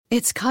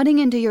It's cutting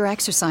into your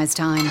exercise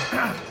time.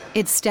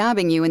 It's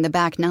stabbing you in the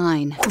back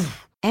nine.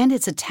 And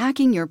it's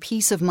attacking your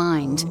peace of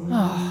mind.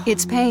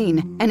 It's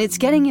pain, and it's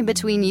getting in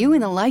between you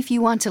and the life you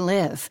want to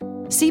live.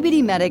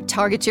 CBD Medic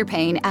targets your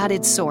pain at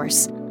its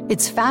source.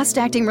 It's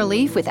fast-acting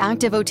relief with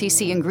active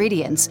OTC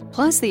ingredients,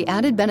 plus the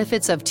added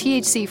benefits of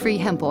THC-free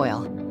hemp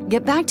oil.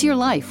 Get back to your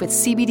life with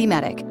CBD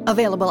Medic,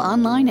 available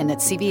online and at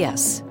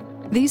CVS.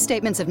 These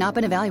statements have not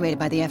been evaluated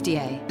by the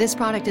FDA. This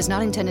product is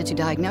not intended to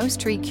diagnose,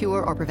 treat,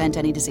 cure, or prevent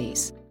any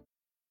disease.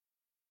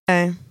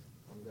 Okay. I'm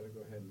going to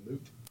go ahead and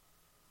loop.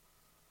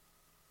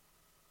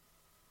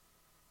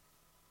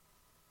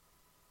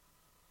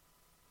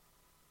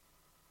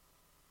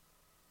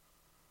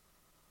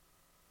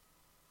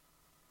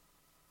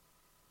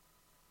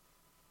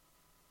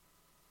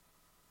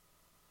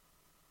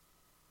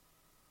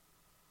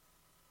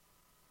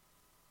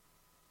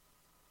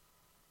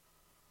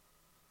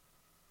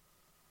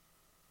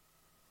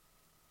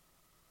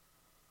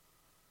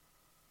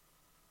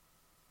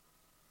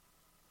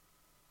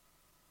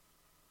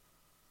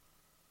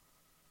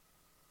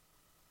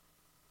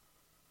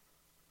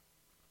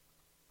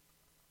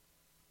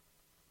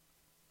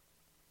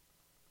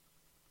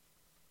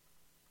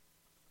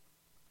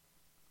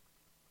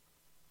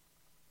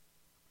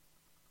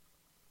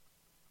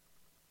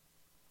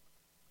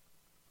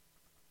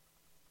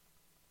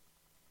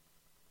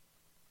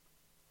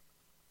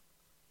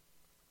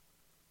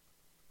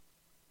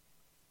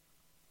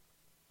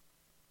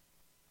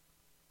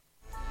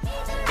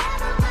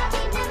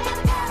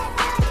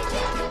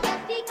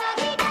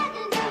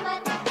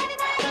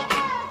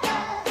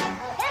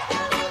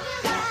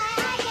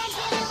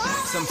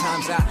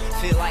 Sometimes I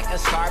feel like a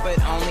star, but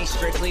only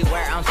strictly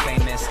where I'm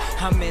famous.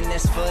 I'm in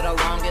this for the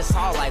longest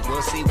haul, like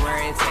we'll see where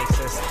it takes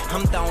us.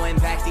 I'm throwing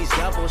back these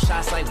double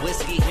shots like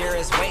whiskey here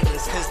is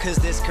weightless. Cause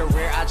this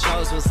career I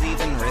chose was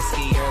even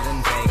riskier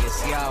than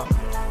Vegas, yo.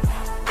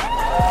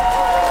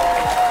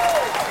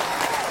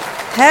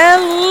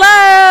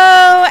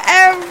 Hello,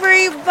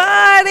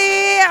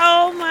 everybody.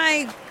 Oh,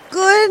 my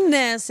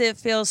goodness. It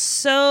feels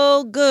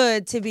so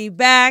good to be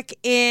back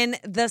in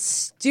the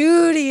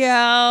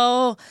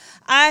studio.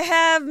 I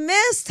have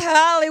missed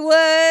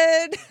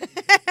Hollywood.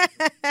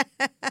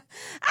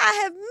 I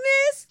have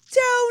missed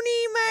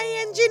Tony,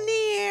 my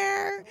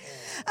engineer.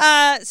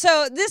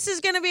 So this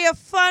is going to be a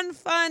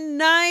fun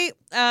night.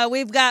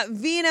 We've got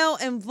Vino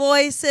and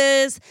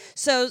Voices.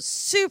 So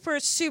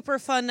super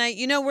fun night.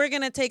 You know, we're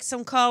going to take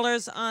some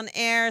callers on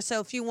air. So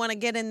if you want to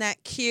get in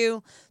that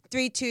queue,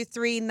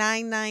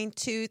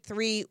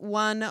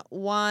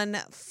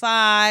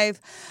 323-992-3115.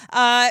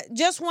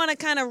 Just want to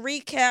kind of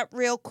recap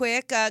real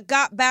quick.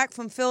 Got back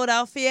from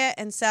Philadelphia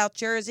and South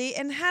Jersey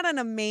and had an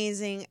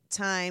amazing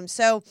time.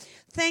 So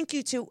thank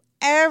you to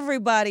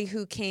everybody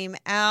who came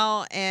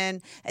out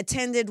and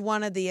attended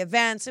one of the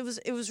events.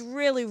 It was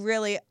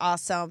really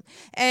awesome.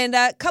 And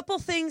a couple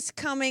things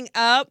coming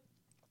up.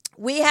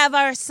 We have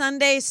our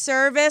Sunday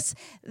service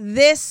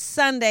this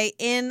Sunday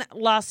in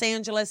Los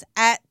Angeles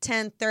at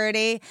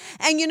 10:30.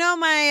 And you know,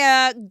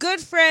 my good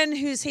friend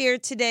who's here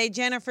today,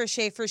 Jennifer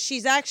Schaefer,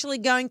 she's actually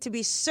going to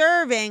be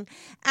serving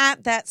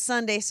at that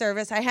Sunday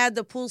service. I had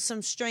to pull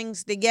some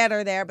strings to get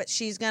her there, but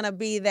she's going to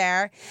be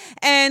there.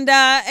 And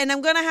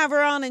I'm going to have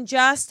her on in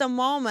just a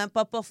moment.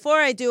 But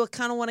before I do, I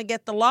kind of want to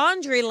get the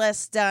laundry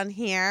list done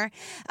here.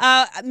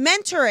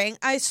 Mentoring.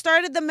 I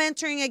started the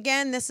mentoring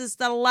again. This is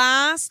the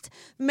last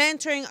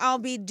mentoring I'll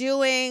be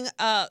doing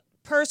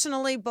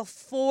personally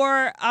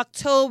before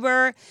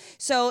October.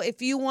 So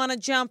if you want to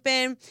jump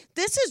in,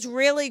 this is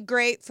really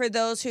great for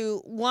those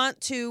who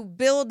want to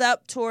build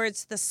up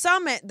towards the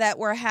summit that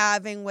we're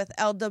having with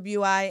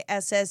LWI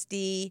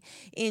SSD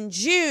in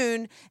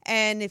June.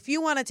 And if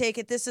you want to take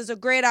it, this is a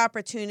great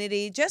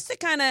opportunity just to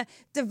kind of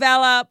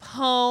develop,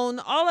 hone,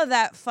 all of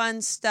that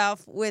fun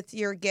stuff with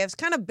your gifts,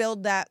 kind of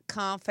build that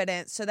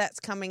confidence. So that's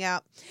coming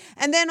up.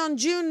 And then on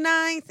June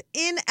 9th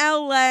in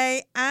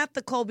LA at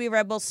the Colby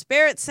Rebel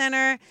Spirit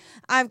Center,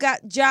 I've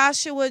got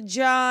Joshua,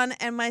 John,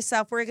 and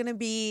myself. We're going to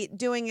be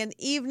doing an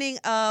evening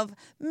of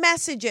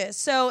messages.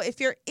 So if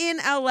you're in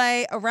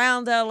LA,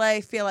 around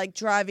LA, feel like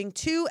driving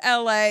to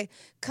LA,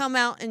 come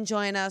out and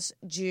join us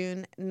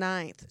June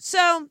 9th.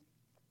 So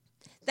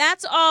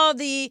that's all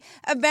the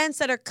events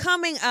that are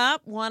coming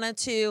up. Wanted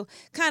to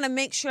kind of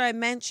make sure I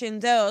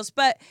mentioned those.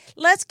 But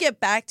let's get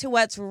back to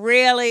what's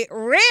really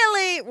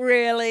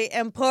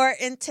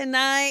important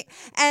tonight.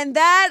 And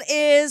that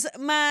is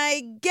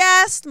my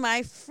guest,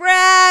 my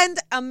friend,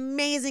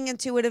 amazing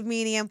intuitive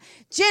medium,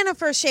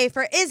 Jennifer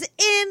Schaefer, is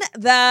in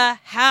the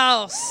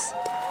house.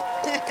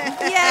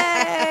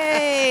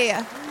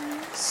 Yay!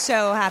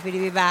 So happy to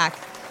be back.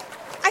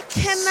 I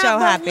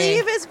cannot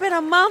believe it's been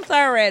a month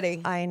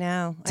already. I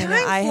know. Time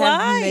I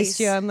have missed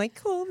you. I'm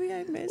like, Colby,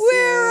 I miss you.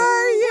 Where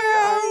are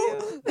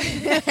you?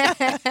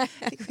 I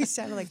think we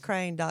sounded like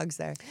crying dogs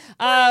there.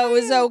 Oh, it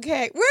was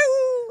okay. Woo!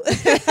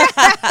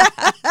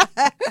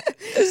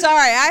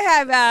 Sorry,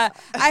 I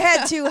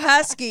had two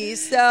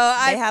huskies, so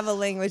they have a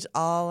language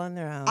all on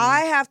their own. I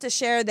have to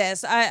share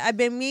this. I've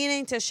been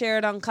meaning to share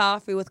it on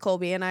Coffee with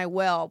Colby, and I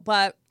will,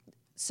 but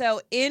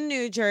So in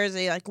New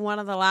Jersey, like one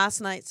of the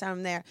last nights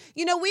I'm there,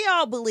 you know, we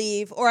all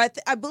believe, or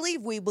I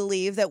believe we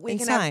believe that we In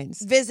can signs.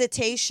 have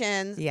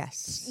visitations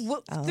Yes.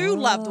 through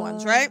loved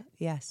ones, right?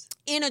 Yes.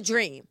 In a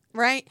dream,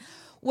 right?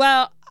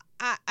 Well,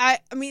 I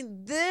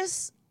mean,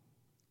 this,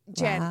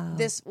 Jen, Wow.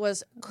 this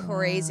was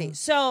crazy.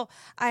 So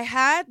I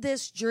had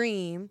this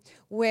dream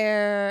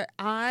where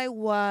I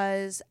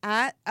was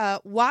at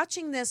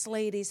watching this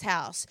lady's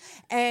house,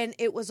 and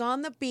it was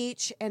on the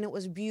beach, and it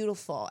was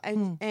beautiful,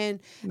 and I'm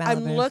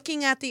Malibu.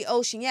 looking at the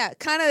ocean. Yeah,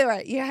 kind of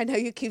right. Yeah, I know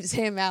you keep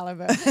saying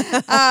Malibu.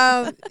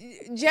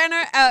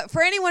 Jennifer,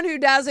 for anyone who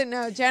doesn't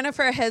know,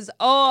 Jennifer has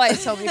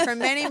always told me for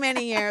many,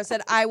 many years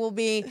that I will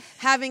be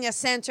having a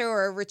center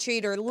or a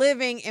retreat or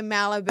living in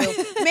Malibu,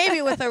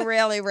 maybe with a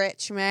really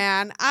rich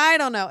man. I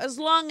don't know. As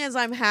long as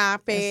I'm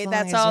happy, As long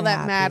that's as all you're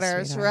that happy,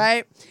 matters, sweetheart.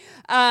 right?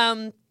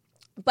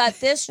 But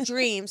this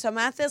dream, so I'm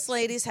at this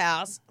lady's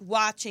house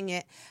watching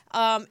it,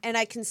 and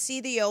I can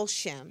see the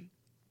ocean.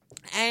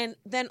 And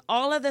then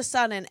all of a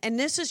sudden, and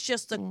this is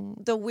just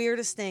the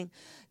weirdest thing,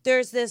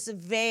 there's this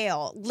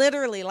veil,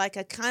 literally like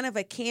a kind of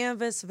a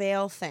canvas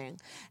veil thing.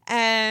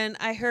 And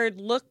I heard,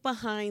 look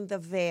behind the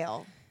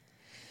veil.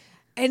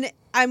 And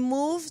I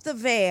moved the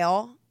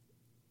veil,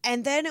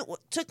 and then it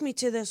took me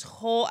to this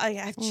whole, I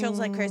have chills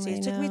like crazy.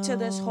 It took me to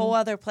this whole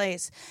other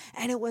place.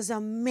 And it was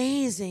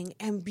amazing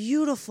and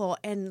beautiful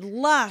and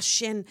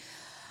lush. And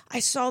I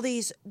saw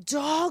these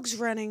dogs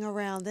running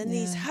around and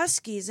these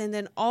huskies. And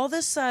then all of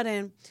a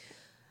sudden,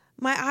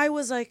 my eye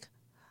was like,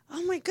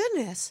 oh my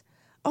goodness,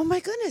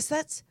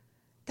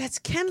 that's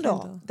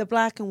Kendall, the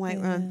black and white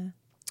one.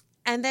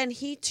 And then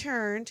he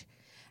turned,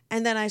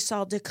 and then I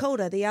saw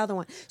Dakota, the other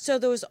one. So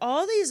there was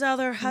all these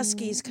other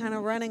huskies kind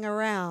of running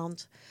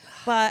around,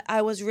 but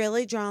I was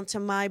really drawn to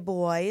my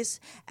boys.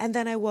 And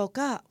then I woke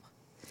up.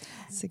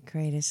 It's the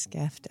greatest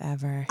gift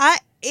ever.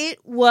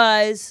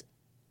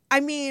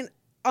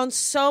 On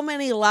so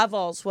many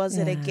levels was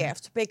it a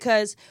gift,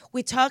 because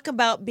we talk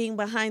about being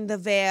behind the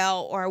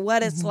veil or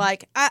what it's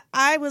like.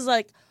 I was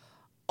like,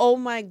 oh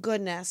my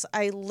goodness,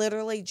 I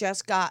literally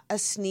just got a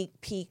sneak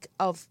peek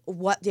of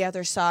what the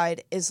other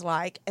side is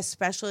like,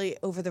 especially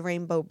over the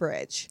Rainbow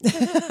Bridge.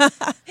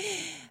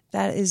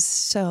 That's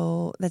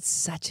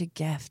such a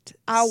gift.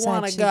 I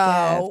want to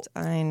go.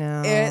 I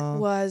know. It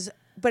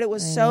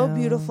was so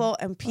beautiful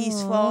and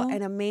peaceful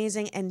and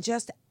amazing, and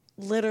just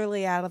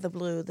literally out of the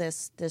blue,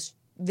 this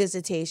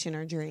visitation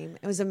or dream.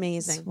 It was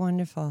amazing. It's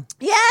wonderful.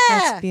 Yeah.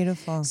 That's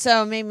beautiful.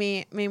 So made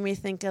me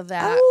think of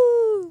that.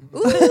 Ooh.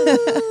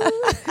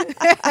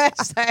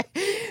 Sorry.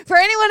 For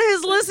anyone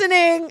who's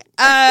listening,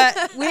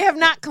 we have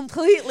not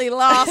completely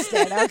lost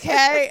it,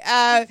 okay?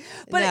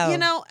 But No. you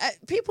know,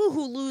 people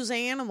who lose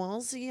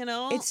animals, you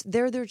know,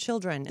 They're their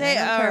children. They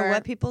and I don't care are.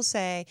 what people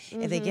say.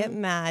 If they get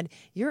mad,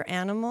 your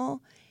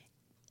animal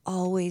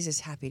always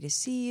is happy to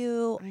see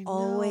you,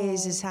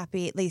 always is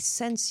happy. They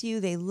sense you,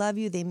 they love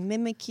you, they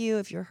mimic you.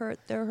 If you're hurt,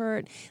 they're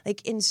hurt.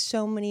 Like in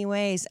so many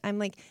ways. I'm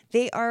like,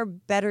 they are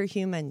better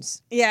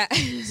humans. yeah.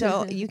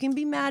 So you can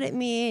be mad at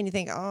me and you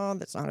think, oh,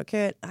 that's not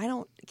okay. I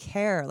don't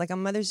care. Like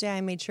on Mother's Day,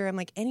 I made sure, I'm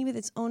like, anybody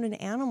that's owned an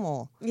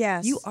animal,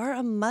 Yes. you are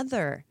a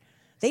mother.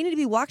 They need to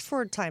be walked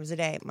 4 times a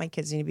day. My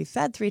kids need to be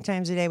fed 3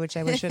 times a day, which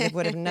I wish I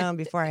would have known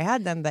before I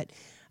had them. But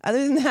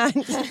other than that,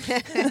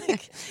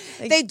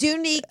 They do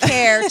need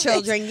care,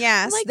 children.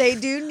 Yes, Like, they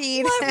do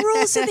need. what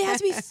rule said they have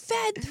to be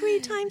fed 3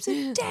 times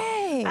a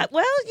day?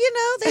 Well, you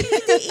know, they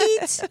need to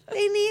eat.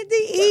 They need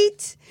to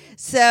eat.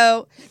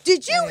 So,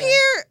 did you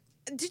hear?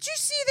 Did you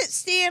see that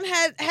Stan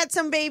had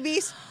some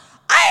babies?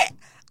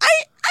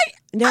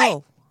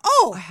 No.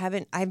 Oh, I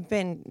haven't. I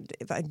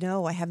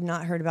have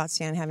not heard about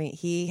Stan having.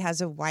 He has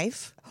a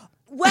wife.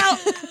 well,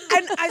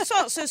 and I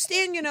saw. So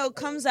Stan, you know,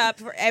 comes up.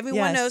 Everyone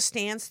Yes. knows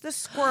Stan's the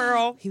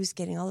squirrel. He was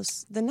getting all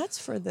the nuts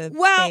for the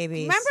Well,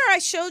 babies. remember I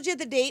showed you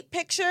the date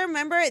picture?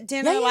 Remember at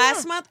dinner Yeah, yeah.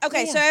 last month?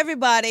 Okay, Yeah. so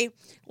everybody,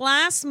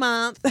 last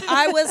month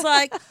I was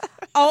like,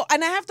 oh,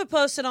 and I have to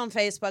post it on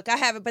Facebook. I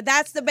have it, but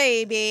that's the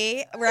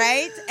baby,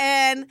 right?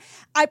 And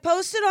I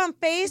posted on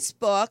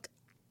Facebook,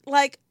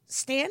 like,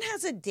 Stan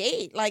has a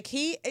date. Like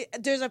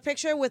there's a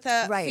picture with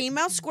a Right.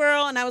 female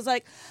squirrel, and I was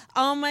like,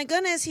 oh my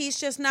goodness, he's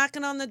just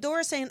knocking on the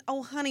door saying,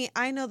 oh honey,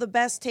 I know the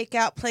best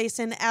takeout place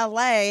in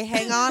LA.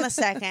 Hang on a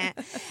second.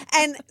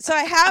 And so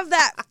I have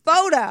that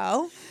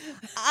photo.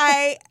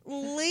 I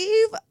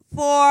leave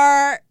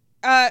for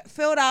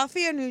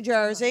Philadelphia, New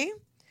Jersey.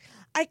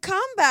 I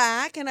come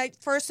back, and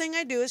first thing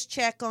I do is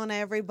check on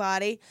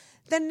everybody.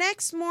 The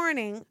next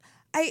morning,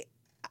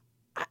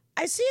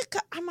 I see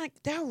I'm like,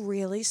 they're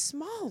really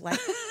small. Like,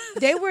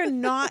 they were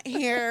not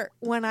here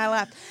when I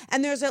left.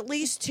 And there's at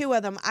least 2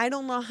 of them. I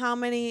don't know how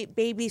many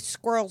baby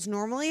squirrels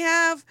normally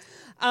have.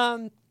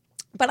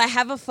 But I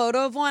have a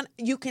photo of one.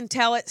 You can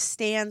tell it's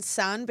Stan's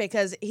son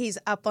because he's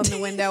up on the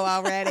window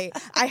already.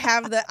 I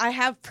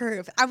have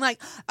proof. I'm like,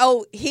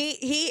 oh, he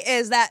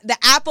is that. The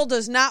apple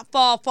does not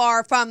fall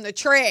far from the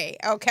tree.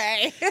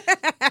 Okay.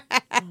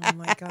 Oh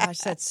my gosh,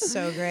 that's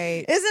so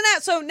great. Isn't that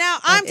so? Now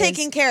I'm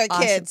taking care of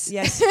awesome. kids.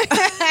 Yes.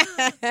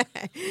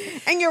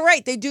 And you're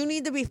right. They do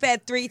need to be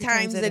fed three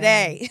times a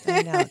day.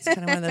 I know, it's kind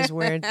of one of those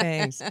weird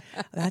things.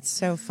 That's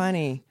so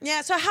funny.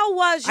 Yeah. So how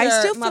was your I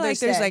still feel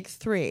Mother's like there's Day? like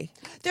three.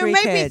 There three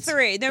may kids. be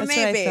three. There That's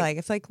may what be. I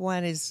feel like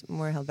one is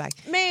more held back.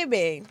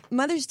 Maybe.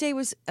 Mother's Day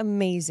was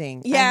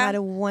amazing. Yeah. I had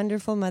a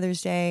wonderful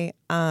Mother's Day.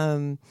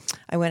 I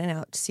went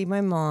out to see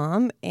my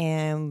mom,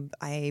 and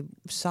I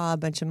saw a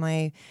bunch of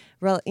my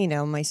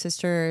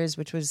sisters,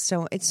 which was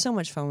it's so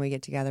much fun when we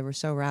get together. We're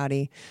so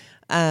rowdy.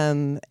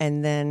 And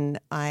then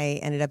I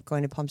ended up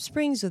going to Palm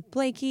Springs with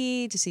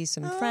Blakey to see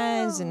some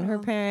friends and her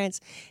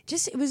parents.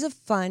 It was a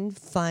fun,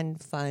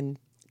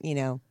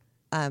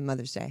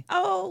 Mother's Day.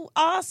 Oh,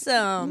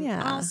 awesome.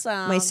 Yeah.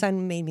 Awesome. My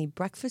son made me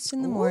breakfast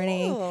in the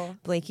morning. Ooh.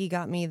 Blakey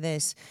got me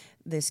this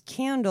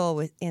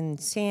candle in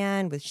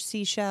sand with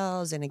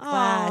seashells and a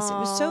glass.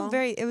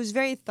 It was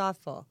very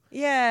thoughtful.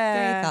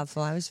 Yeah. Very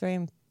thoughtful.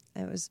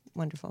 It was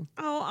wonderful.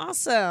 Oh,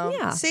 awesome.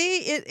 Yeah. See,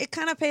 it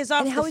kind of pays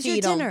off. And how to was your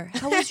feed 'em. dinner?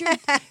 How was your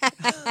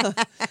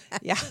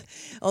Yeah.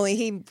 Only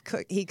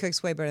he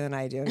cooks way better than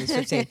I do, and he's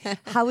 15.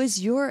 How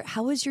was your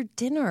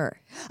dinner?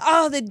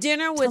 Oh, the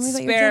dinner with me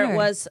about your Spirit dinner.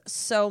 was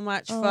so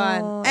much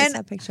fun. Oh, I And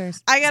saw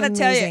pictures. I gotta It's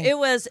tell you,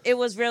 amazing. it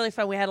was really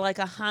fun. We had like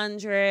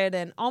 100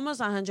 and almost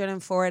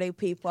 140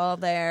 people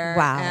there.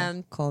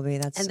 Wow, Colby,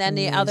 that's and then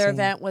the other amazing.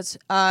 event was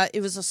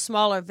it was a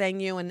smaller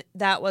venue, and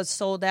that was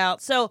sold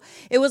out. So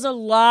it was a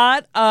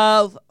lot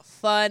of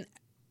fun.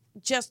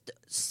 Just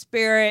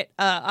Spirit,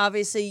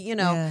 obviously,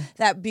 Yeah.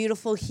 that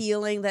beautiful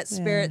healing that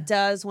Spirit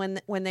does when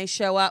they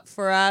show up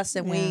for us,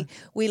 and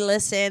we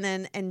listen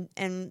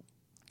and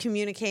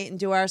communicate and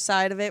do our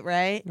side of it,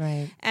 right?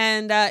 Right.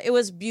 And it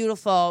was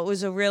beautiful. It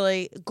was a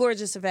really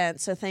gorgeous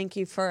event. So thank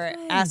you for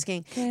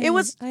asking. good. It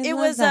was I it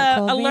love was that,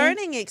 a Colby.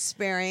 learning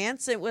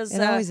experience. It was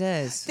It always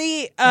is.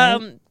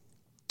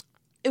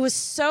 It was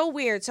so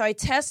weird. So I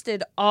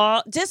tested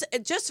all just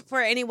for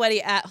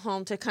anybody at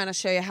home to kind of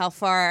show you how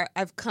far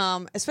I've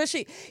come.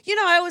 Especially,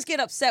 I always get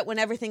upset when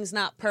everything's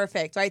not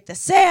perfect, right? The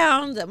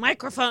sound, the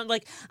microphone.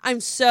 Like I'm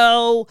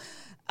so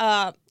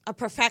a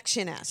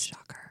perfectionist.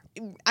 Shocker.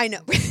 I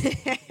know,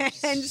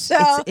 and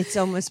so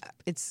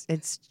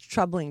it's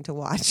troubling to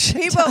watch.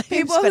 People but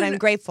who I'm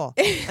grateful.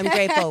 I'm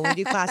grateful. We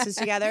do classes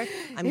together.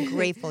 I'm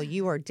grateful.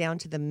 You are down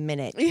to the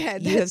minute. Yeah,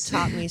 you have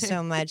taught me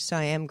so much, so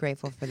I am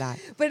grateful for that.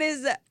 But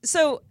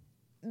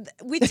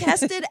we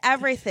tested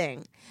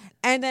everything,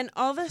 and then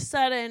all of a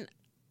sudden,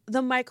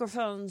 the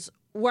microphones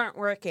weren't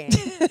working,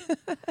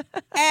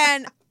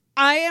 and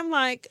I am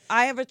like,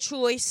 I have a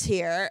choice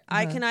here.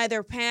 I can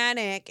either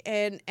panic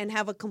and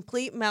have a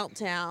complete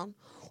meltdown,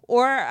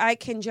 or I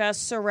can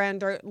just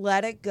surrender,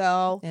 let it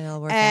go, And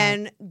it'll work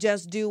and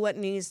just do what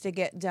needs to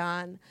get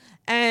done.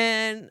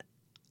 And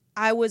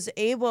I was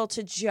able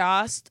to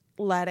just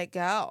let it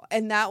go.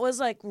 And that was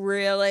like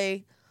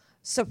really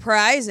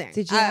surprising.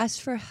 Did you ask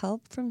for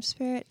help from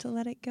Spirit to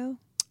let it go?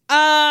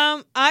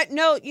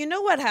 No, you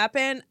know what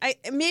happened?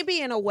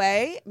 Maybe in a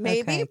way,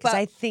 Because but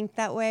I think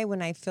that way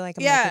when I feel like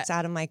it's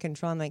out of my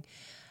control. I'm like,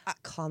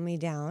 calm me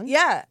down.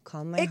 yeah.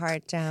 Calm my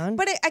heart down.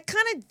 But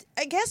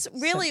I guess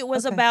really it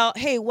was okay. about,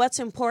 hey, what's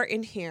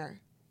important here?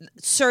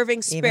 Serving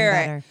Even Spirit.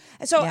 better.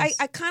 And so Yes.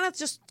 I kind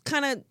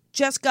of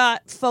just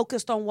got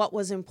focused on what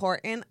was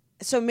important.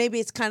 So maybe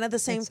it's kind of the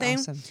same That's thing.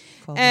 awesome.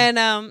 Cool.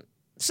 And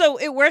so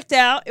it worked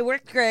out. It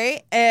worked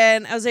great.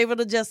 And I was able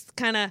to just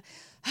kind of,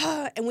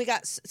 and we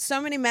got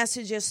so many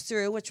messages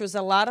through, which was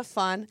a lot of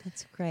fun.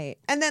 That's great.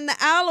 And then the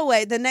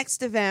Alloway, the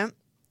next event,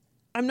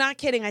 I'm not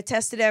kidding. I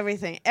tested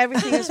everything.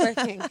 Everything is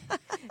working.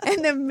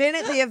 And the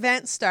minute the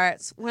event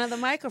starts, one of the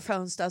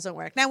microphones doesn't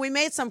work. Now, we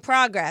made some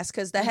progress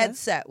because the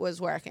headset was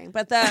working.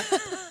 But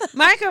the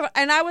microphone,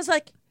 and I was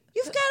like,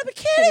 you've got to be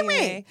kidding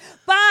me.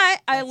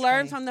 But I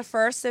learned from the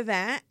first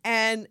event,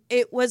 and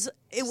it was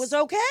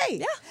okay.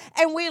 Yeah.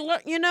 And we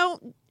learned,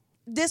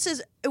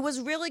 it was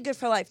really good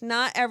for life.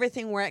 Not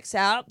everything works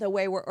out the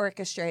way we're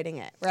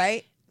orchestrating it,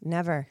 right?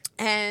 Never.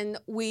 And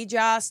we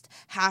just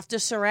have to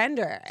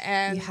surrender.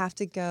 And You have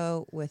to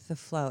go with the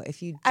flow.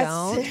 If you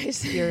don't,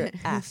 you're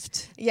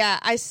effed. yeah,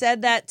 I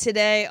said that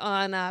today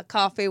on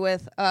Coffee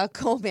with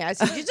Colby. I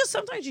said,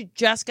 sometimes you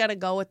just got to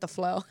go with the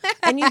flow.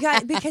 And you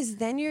got, because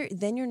then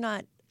you're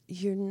not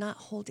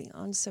holding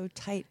on so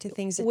tight to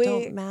things that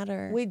don't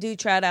matter. We do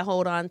try to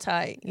hold on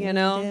tight, you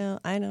know?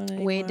 I don't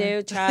anymore. We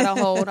do try to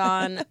hold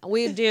on.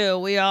 We do.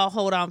 We all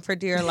hold on for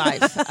dear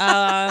life.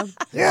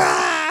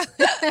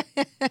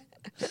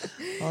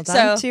 Hold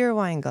So- on to your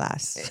wine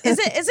glass. Isn't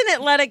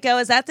it Let It Go?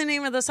 Is that the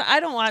name of the song? I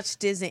don't watch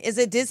Disney. Is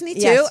it Disney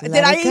too? Yes, Did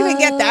Let I It even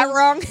get that Go.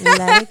 wrong?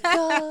 Let it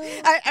go.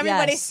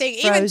 Everybody's Yes, singing.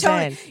 Even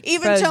Tony. Frozen.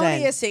 Even Frozen.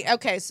 Tony is singing.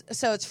 Okay,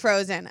 so it's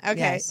Frozen. Okay,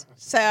 Yes.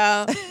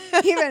 So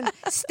even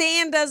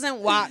Stan doesn't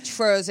watch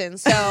Frozen,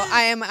 so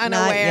I am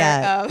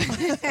unaware of.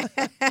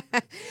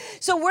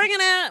 So we're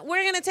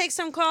gonna take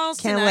some calls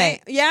Can't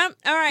tonight. wait. Yeah.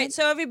 All right.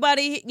 So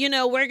everybody,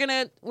 we're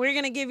gonna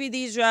give you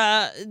these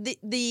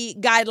the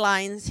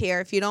guidelines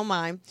here, if you don't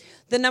mind.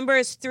 The number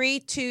is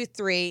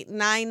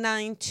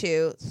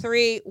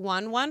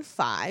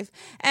 323-992-3115.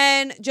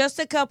 And just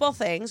a couple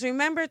things.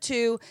 Remember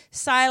to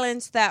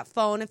silence that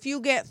phone. If you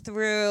get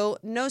through,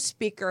 no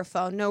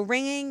speakerphone, no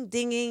ringing,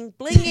 dinging,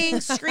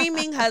 blinging,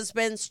 screaming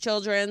husbands,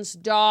 children's,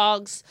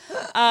 dogs.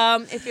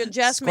 If you'll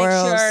just make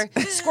sure,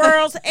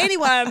 squirrels,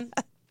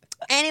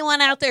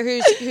 anyone out there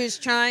who's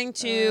trying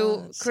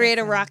to create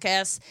a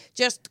ruckus,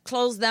 just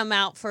close them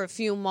out for a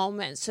few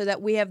moments so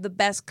that we have the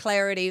best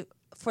clarity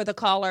for the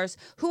callers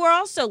who are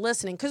also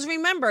listening. Because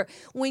remember,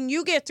 when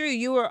you get through,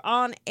 you are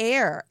on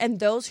air. And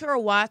those who are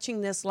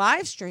watching this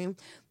live stream,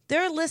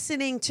 they're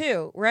listening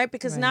too, right?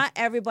 Because not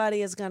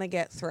everybody is going to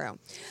get through.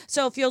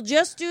 So if you'll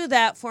just do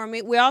that for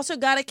me, we also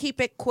got to keep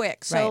it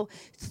quick. So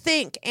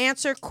think,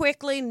 answer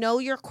quickly, know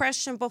your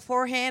question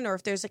beforehand, or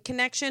if there's a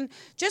connection,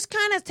 just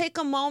kind of take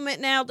a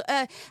moment now.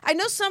 I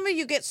know some of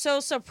you get so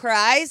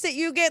surprised that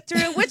you get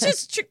through, which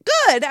is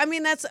good. I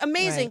mean, that's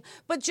amazing.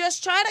 Right. But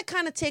just try to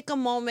kind of take a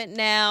moment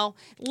now.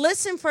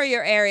 Listen for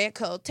your area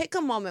code. Take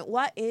a moment.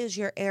 What is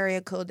your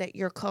area code that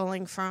you're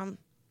calling from?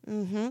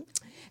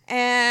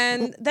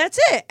 And that's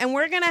it. And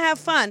we're going to have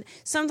fun.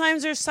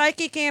 Sometimes there's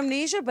psychic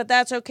amnesia, but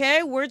that's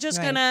okay. We're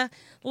just going to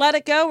let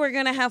it go. We're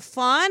going to have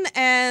fun.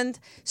 And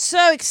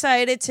so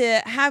excited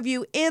to have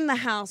you in the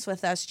house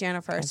with us,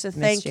 Jennifer. So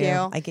thank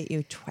you. I get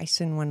you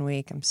twice in 1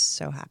 week. I'm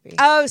so happy.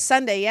 Oh,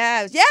 Sunday.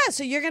 Yeah. Yeah.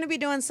 So you're going to be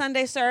doing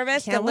Sunday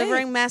service, Can't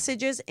delivering wait.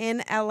 messages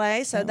in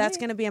LA. So that's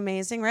going to be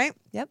amazing, right?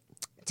 Yep.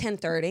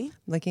 10:30.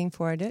 Looking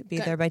forward to it. Be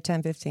there by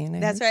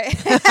 10:15. That's right.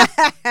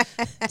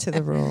 To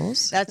the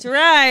rules. That's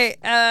right.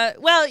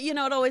 Well,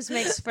 it always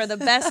makes for the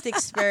best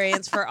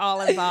experience for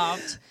all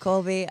involved.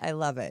 Colby, I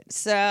love it.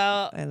 So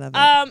I love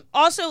it.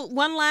 Also,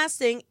 one last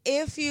thing.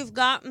 If you've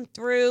gotten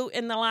through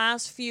in the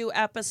last few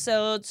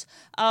episodes,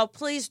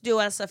 please do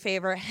us a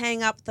favor.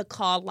 Hang up the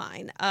call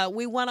line.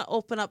 We want to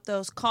open up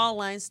those call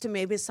lines to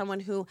maybe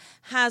someone who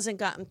hasn't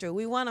gotten through.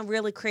 We want to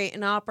really create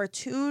an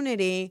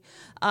opportunity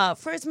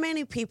for as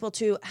many people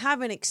to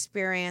have an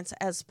experience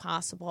as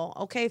possible.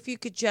 Okay, if you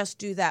could just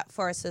do that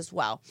for us as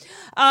well.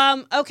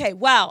 Okay,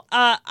 well,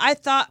 I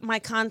thought my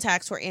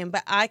contacts were in,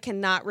 but I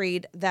cannot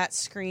read that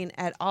screen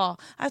at all.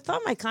 I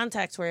thought my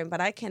contacts were in,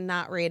 but I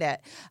cannot read it.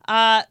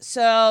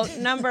 So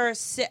number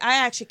 6,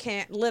 I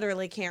actually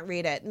literally can't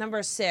read it.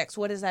 Number 6,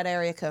 what is that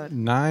area code?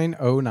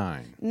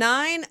 909.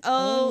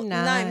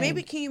 909.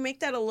 Maybe can you make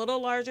that a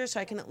little larger so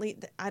I can at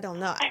least, I don't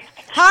know.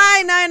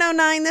 Hi,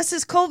 909. This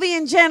is Colby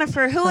and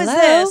Jennifer. Who is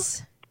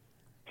this?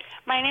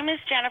 My name is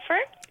Jennifer.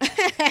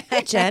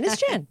 Hi, Jen. It's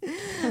Jen.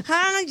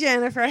 Hi,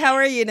 Jennifer. How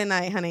are you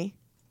tonight, honey?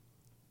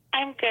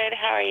 I'm good.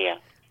 How are you?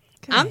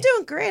 Good. I'm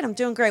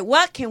doing great.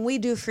 What can we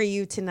do for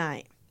you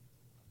tonight?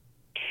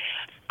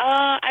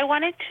 I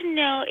wanted to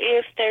know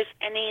if there's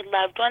any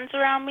loved ones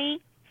around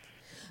me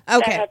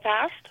that have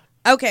passed.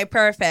 Okay,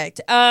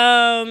 perfect.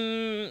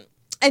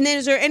 And then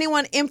is there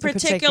anyone in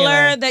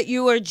particular that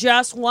you are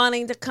just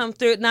wanting to come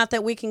through? Not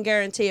that we can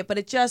guarantee it, but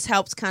it just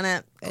helps kind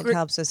of It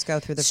helps us go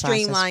through the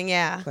streamline,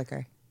 process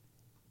quicker.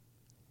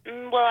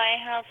 Well, I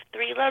have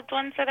 3 loved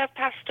ones that have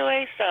passed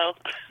away, so.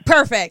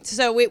 Perfect.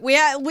 So we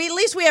at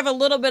least we have a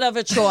little bit of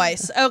a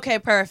choice. Okay,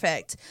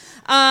 perfect.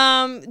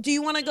 Do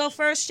you want to go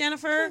first,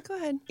 Jennifer? Yeah, go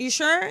ahead. You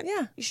sure?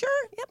 Yeah. You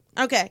sure? Yep.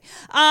 Okay.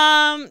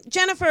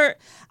 Jennifer,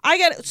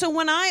 so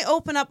when I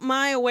open up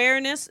my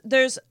awareness,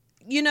 there's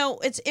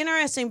it's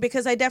interesting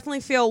because I definitely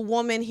feel a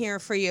woman here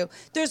for you.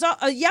 There's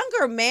a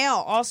younger male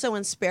also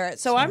in spirit.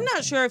 So I'm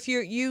not sure if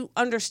you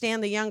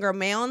understand the younger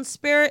male in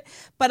spirit,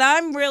 but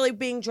I'm really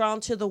being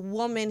drawn to the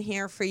woman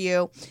here for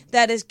you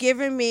that is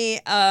giving me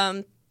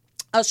a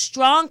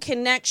strong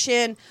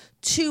connection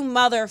to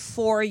mother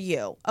for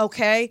you.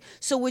 Okay.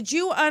 So would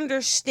you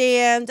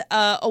understand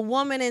a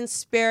woman in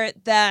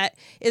spirit that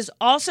is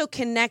also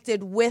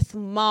connected with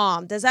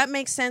mom? Does that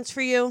make sense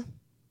for you?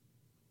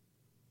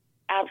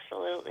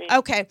 Absolutely.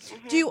 Okay.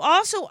 Do you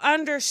also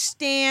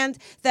understand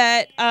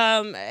that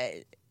I'm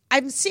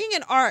seeing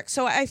an arc,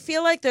 so I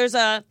feel like there's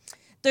an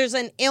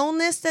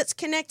illness that's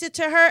connected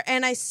to her,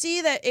 and I see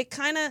that it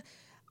kind of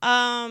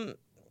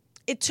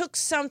it took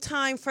some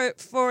time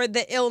for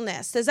the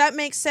illness. Does that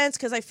make sense?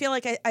 Because I feel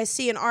like I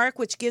see an arc,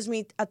 which gives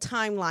me a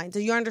timeline.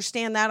 Do you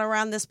understand that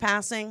around this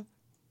passing?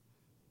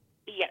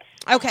 Yes.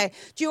 Okay.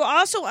 Do you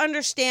also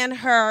understand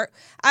her?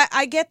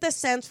 I get the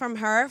sense from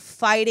her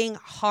fighting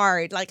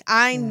hard. Like,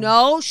 I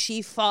know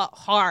she fought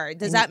hard.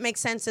 Does that make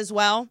sense as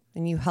well?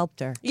 And you helped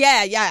her.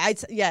 Yeah,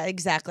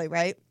 exactly,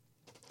 right?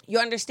 You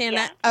understand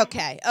that?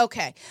 Okay.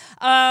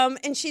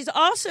 And she's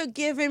also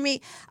given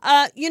me,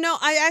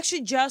 I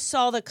actually just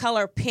saw the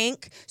color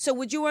pink. So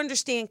would you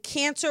understand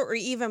cancer or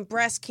even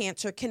breast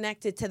cancer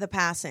connected to the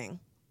passing?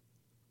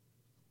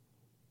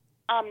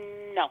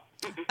 No.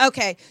 Mm-mm.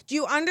 Okay. Do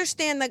you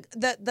understand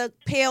the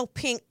pale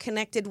pink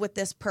connected with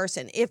this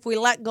person? If we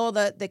let go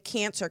the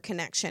Cancer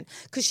connection,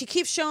 because she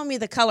keeps showing me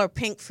the color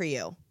pink for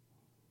you.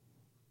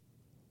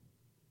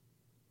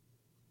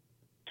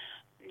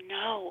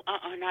 No,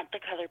 not the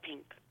color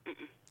pink.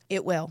 Mm-mm.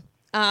 It will.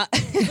 Okay.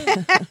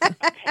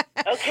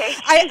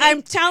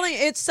 I'm telling you,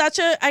 it's such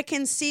I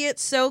can see it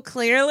so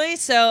clearly.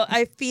 So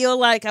I feel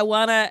like I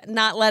want to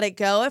not let it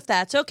go. If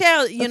that's okay,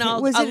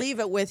 I'll leave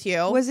it with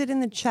you. Was it in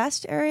the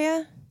chest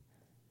area?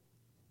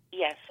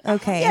 Yes.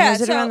 Okay. Yeah, and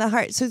was it so- around the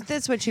heart? So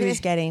that's what she was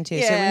getting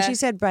to. So when Yeah. she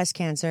said breast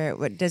cancer,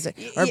 what does it,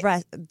 or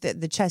breast,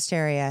 the chest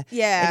area?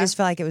 Yeah. I just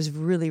felt like it was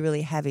really,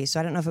 really heavy. So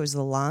I don't know if it was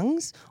the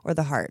lungs or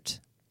the heart.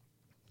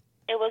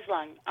 It was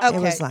lung. Okay. It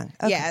was lung.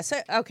 Okay. Yeah.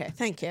 So, okay.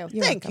 Thank you.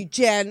 You're Thank welcome. you,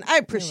 Jen. I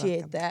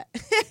appreciate that.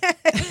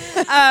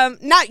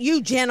 Not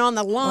you, Jen, on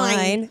the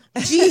line.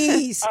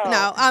 Jeez.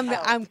 No,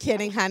 I'm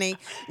kidding, honey.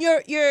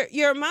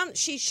 Your mom.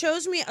 She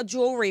shows me a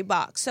jewelry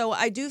box, so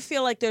I do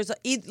feel like there's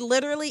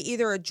literally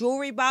either a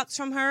jewelry box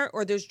from her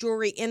or there's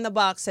jewelry in the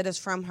box that is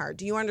from her.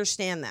 Do you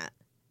understand that?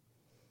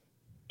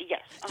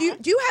 Yes. Do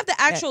you have the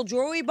actual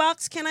jewelry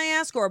box? Can I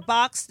ask, or a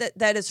box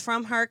that is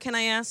from her? Can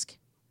I ask?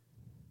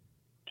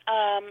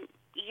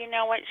 You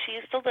know what? She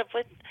used to live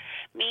with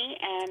me,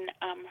 and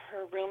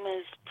her room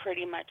is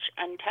pretty much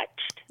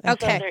untouched.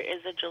 Okay. So there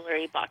is a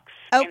jewelry box.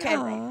 Okay. In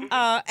her room.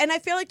 And I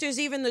feel like there's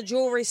even the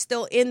jewelry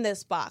still in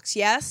this box.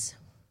 Yes.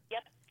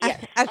 Yep.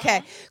 Yes.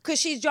 Okay. Because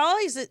she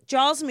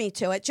jaws me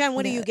to it. Jen,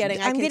 what are you getting?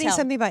 I'm can getting tell.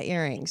 something about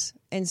earrings.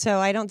 And so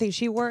I don't think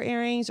she wore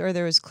earrings, or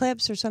there was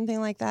clips or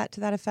something like that to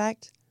that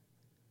effect.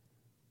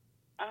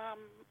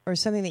 Or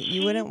something that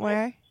you wouldn't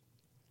wear.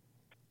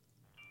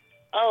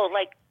 Oh,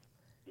 like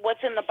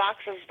what's in the box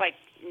is like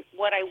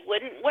what I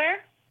wouldn't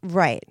wear?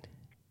 Right.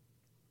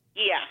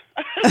 Yeah.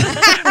 Her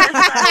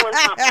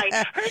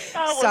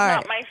style was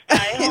not my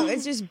style.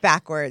 It's just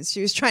backwards.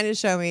 She was trying to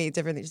show me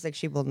different things. She's like,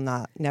 she will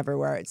never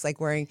wear it. It's like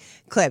wearing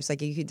clips,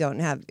 like you don't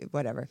have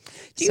whatever.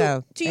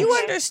 Do you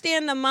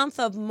understand the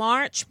month of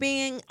March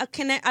being a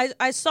connect?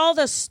 I saw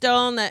the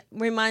stone that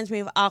reminds me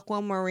of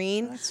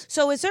aquamarine.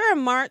 So is there a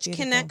March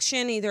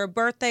connection, either a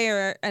birthday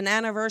or an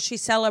anniversary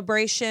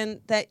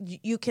celebration that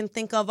you can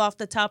think of off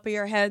the top of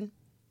your head?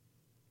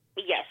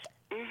 Yes.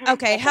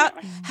 Okay,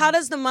 how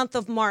does the month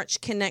of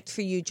March connect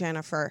for you,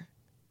 Jennifer?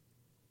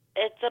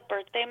 It's a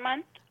birthday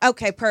month.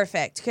 Okay,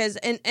 perfect. Because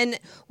and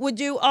would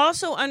you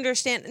also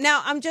understand?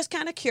 Now, I'm just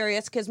kind of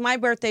curious because my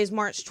birthday is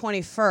March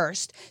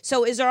 21st.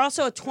 So, is there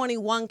also a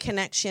 21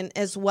 connection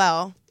as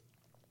well?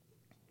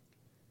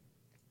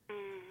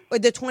 Or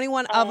the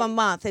 21 of a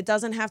month? It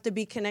doesn't have to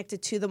be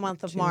connected to the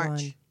month of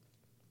March.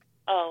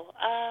 Oh,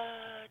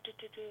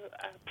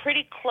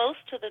 pretty close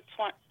to the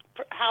 20.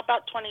 How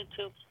about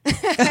 22?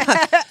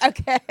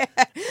 Okay.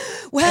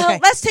 Well,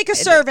 let's take a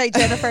survey,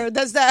 Jennifer.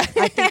 Does that?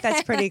 I think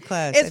that's pretty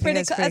close. It's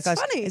pretty close. Close.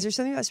 Funny. Is there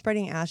something about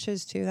spreading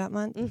ashes too that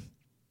month,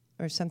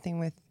 or something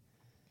with?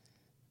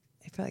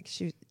 I feel like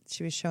she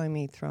was showing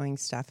me throwing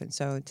stuff, and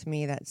so to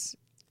me that's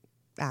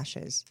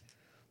ashes.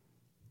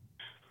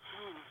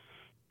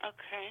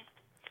 Okay.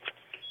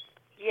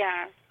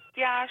 Yeah.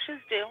 Yeah,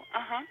 ashes do.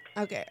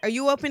 Okay. Are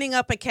you opening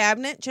up a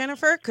cabinet,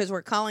 Jennifer? Because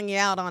we're calling you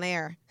out on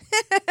air.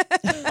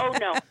 Oh,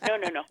 no.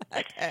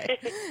 Okay.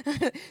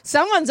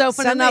 Someone's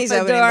opening Somebody's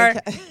up a opening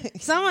door.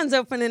 Someone's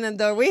opening a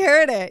door. We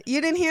heard it.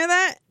 You didn't hear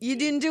that? You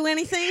didn't do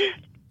anything?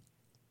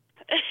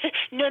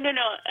 No.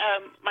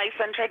 My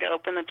son tried to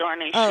open the door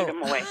and I shoot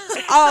him away.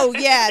 Oh,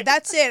 yeah,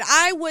 that's it.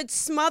 I would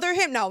smother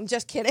him. No, I'm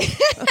just kidding.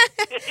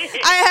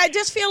 I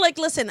just feel like,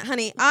 listen,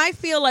 honey, I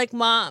feel like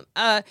Mom,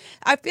 I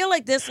feel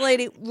like this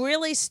lady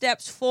really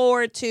steps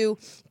forward to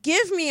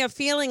give me a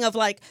feeling of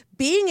like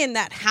being in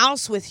that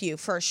house with you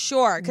for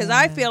sure. Because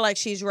I feel like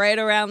she's right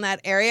around that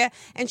area.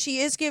 And she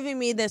is giving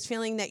me this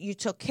feeling that you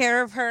took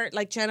care of her,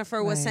 like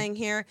Jennifer was saying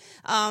here.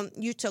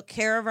 You took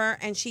care of her.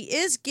 And she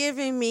is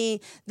giving me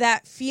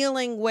that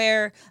feeling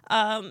where,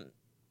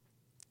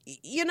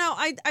 you know,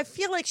 I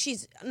feel like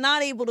she's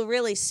not able to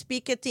really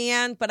speak at the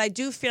end, but I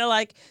do feel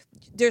like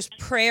there's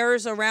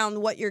prayers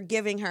around what you're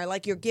giving her.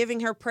 Like you're giving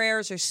her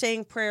prayers or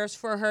saying prayers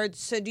for her.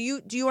 So do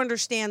you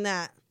understand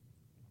that?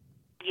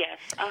 Yes.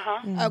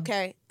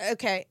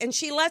 Okay. And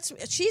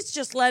she's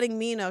just letting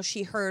me know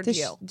she heard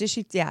you. Does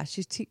she? Yeah,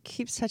 she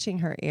keeps touching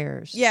her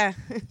ears. Yeah.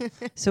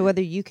 So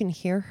whether you can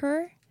hear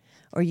her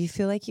or you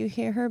feel like you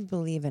hear her,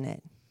 believe in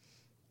it.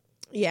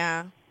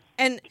 Yeah.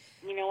 And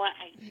you know what?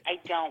 I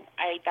don't.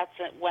 That's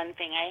the one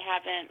thing I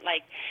haven't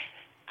like.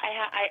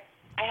 I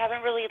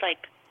haven't really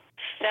like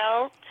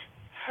felt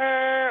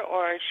her,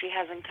 or she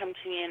hasn't come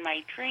to me in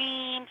my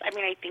dreams. I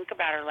mean, I think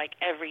about her like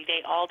every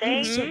day, all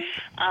day.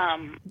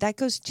 That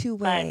goes two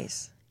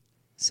ways.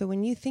 So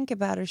when you think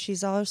about her,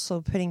 she's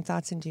also putting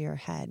thoughts into your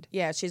head.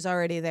 yeah, she's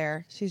already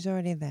there. She's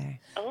already there.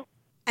 Oh,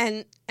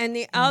 And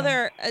the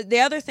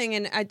other thing,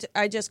 and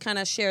I just kind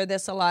of share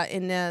this a lot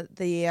in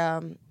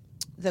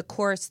the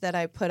course that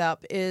I put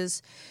up,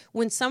 is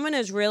when someone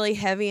is really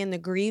heavy in the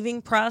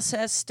grieving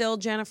process still,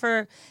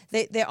 Jennifer,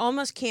 they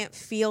almost can't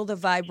feel the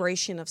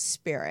vibration of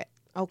spirit.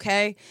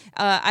 Okay.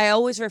 I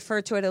always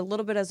refer to it a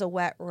little bit as a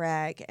wet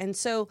rag. And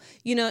so,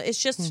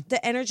 it's just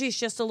the energy is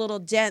just a little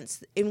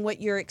dense in what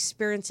you're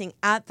experiencing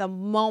at the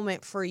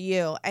moment for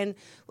you. And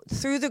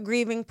through the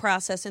grieving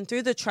process and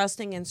through the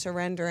trusting and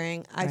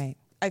surrendering,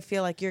 I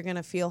feel like you're going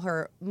to feel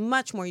her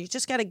much more. You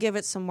just got to give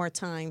it some more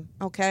time.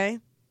 Okay.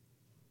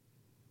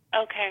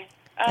 Okay.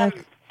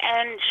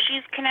 And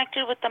she's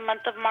connected with the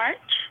month of March?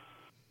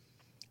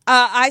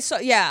 I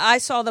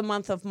saw the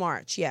month of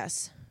March.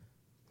 Yes.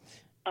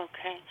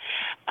 Okay.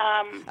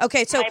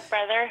 Okay, so my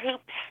brother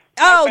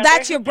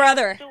that's your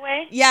brother. Passed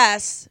away,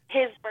 yes.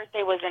 his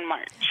birthday was in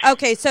March.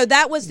 Okay, so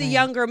that was the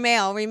younger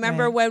male.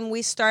 Remember when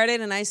we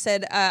started and I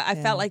said I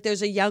felt like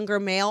there's a younger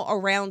male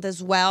around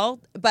as well,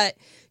 but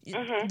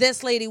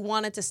this lady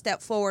wanted to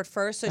step forward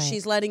first, so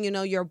she's letting you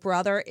know your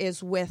brother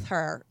is with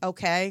her,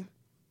 okay?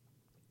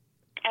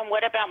 And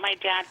what about my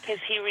dad? Because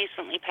he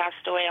recently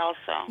passed away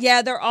also.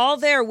 Yeah, they're all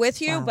there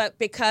with you, but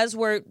because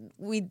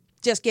we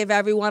just give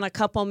everyone a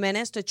couple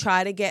minutes to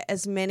try to get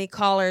as many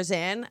callers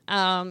in.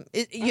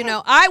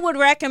 I would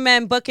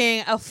recommend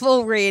booking a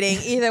full reading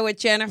either with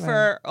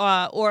Jennifer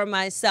or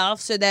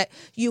myself so that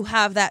you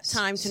have that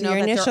time to know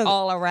that they're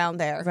all around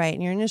there. Right.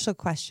 And your initial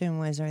question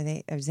was,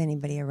 is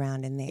anybody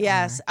around? And they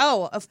Yes. are.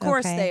 Oh, of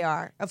course they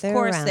are. Of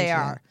course they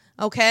are.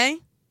 Okay?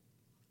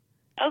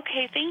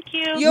 Okay, thank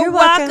you. You're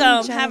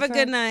welcome. Have a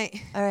good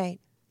night. All right.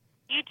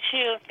 You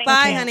too.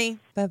 Bye, honey.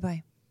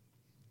 Bye-bye.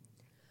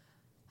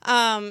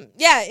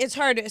 It's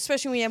hard,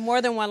 especially when you have more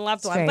than one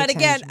loved one. But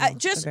again,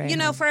 just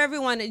for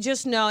everyone,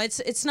 just know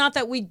it's not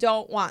that we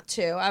don't want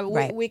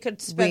to. We could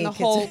spend the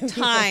whole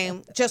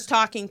time just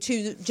talking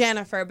to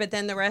Jennifer, but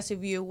then the rest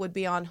of you would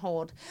be on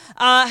hold.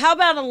 How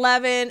about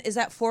 11? Is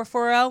that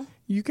 440?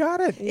 You got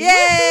it.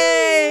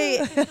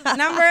 Yay!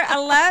 Number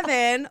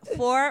 11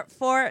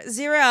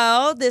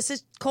 440. This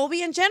is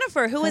Colby and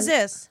Jennifer. Who is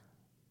this?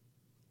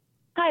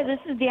 Hi, this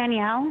is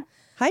Danielle.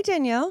 Hi,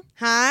 Danielle.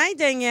 Hi,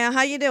 Danielle.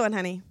 How you doing,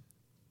 honey?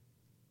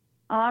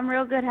 Oh, I'm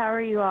real good. How are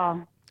you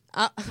all?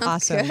 I'm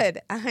Awesome.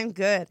 good. I'm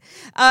good.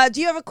 Do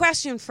you have a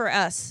question for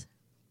us?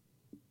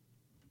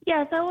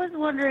 Yes, I was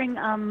wondering,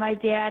 my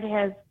dad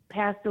has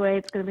passed away.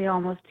 It's going to be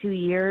almost 2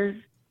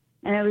 years.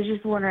 And I was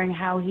just wondering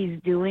how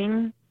he's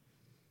doing.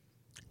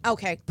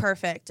 Okay,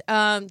 perfect.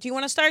 Do you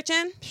want to start,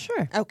 Jen?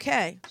 Sure.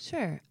 Okay.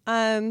 Sure.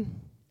 I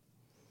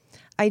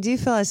do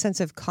feel a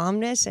sense of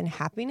calmness and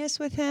happiness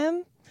with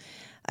him.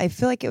 I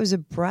feel like it was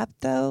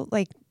abrupt, though.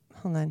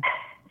 Hold on.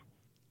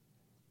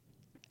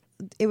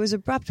 It was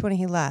abrupt when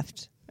he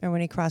left or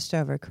when he crossed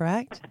over,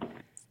 correct?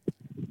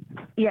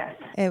 Yes.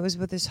 It was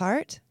with his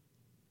heart?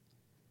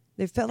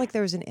 It felt like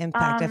there was an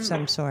impact of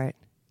some sort.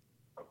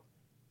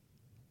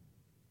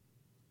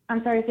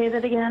 I'm sorry, say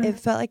that again? It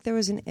felt like there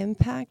was an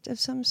impact of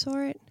some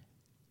sort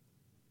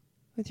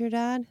with your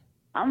dad?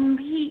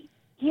 He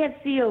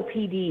had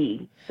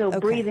COPD, so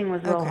breathing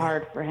was real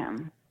hard for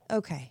him.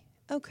 Okay.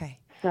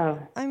 So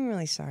I'm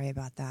really sorry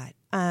about that.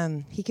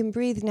 He can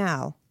breathe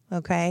now.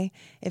 Okay,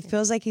 it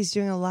feels like he's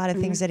doing a lot of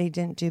things that he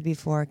didn't do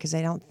before because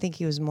I don't think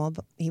he was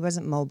mobile. He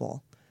wasn't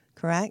mobile,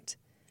 correct?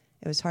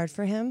 It was hard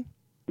for him.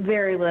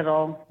 Very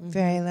little.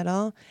 Very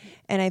little.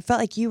 And I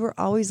felt like you were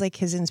always like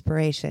his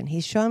inspiration.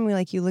 He's showing me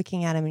like you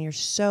looking at him and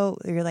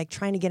you're like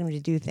trying to get him to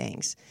do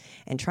things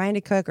and trying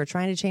to cook or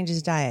trying to change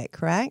his diet,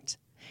 correct?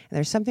 And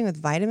there's something with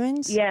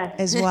vitamins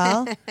as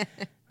well,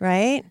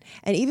 right?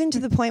 And even to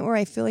the point where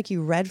I feel like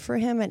you read for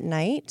him at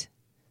night.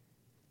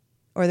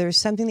 Or there was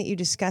something that you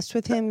discussed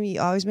with him.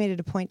 You always made it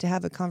a point to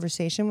have a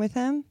conversation with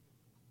him.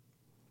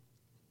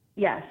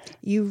 Yes.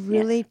 You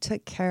really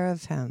took care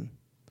of him.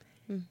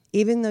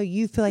 Even though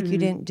you feel like you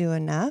didn't do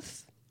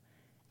enough,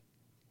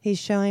 he's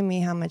showing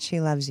me how much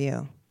he loves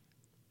you.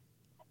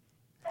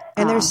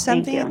 And there's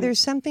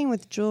something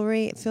with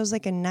jewelry. It feels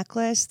like a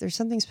necklace. There's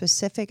something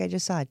specific. I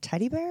just saw a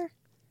teddy bear.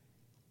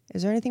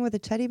 Is there anything with a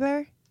teddy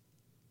bear?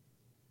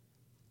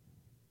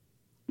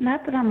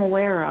 Not that I'm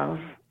aware of.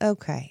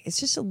 Okay. It's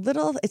just a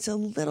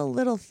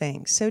little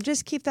thing. So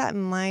just keep that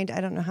in mind. I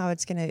don't know how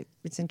it's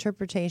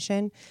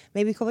interpretation.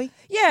 Maybe, Colby?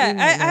 Yeah,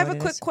 I have a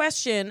quick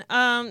question.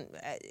 I'm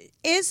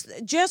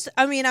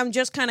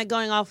just kind of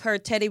going off her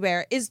teddy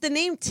bear. Is the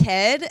name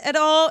Ted at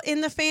all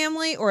in the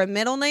family or a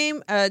middle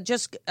name?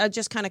 Just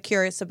kind of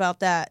curious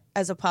about that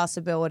as a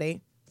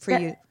possibility for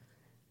you.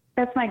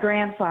 That's my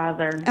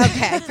grandfather.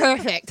 Okay,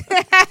 perfect.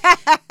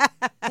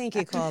 Thank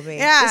you, Colby.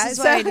 Yeah, this is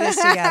why we do this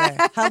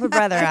together. Help a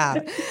brother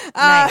out.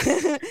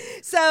 Nice.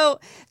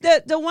 So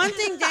the one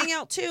thing,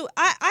 Danielle, too,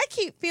 I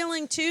keep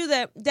feeling too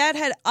that Dad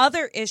had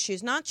other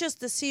issues, not just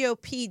the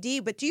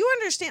COPD, but do you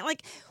understand?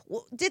 Like,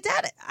 did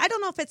Dad? I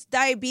don't know if it's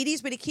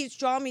diabetes, but he keeps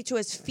drawing me to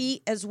his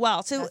feet as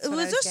well. So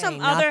was there some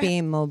other not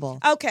being mobile?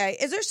 Okay,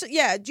 is there?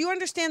 Yeah. Do you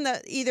understand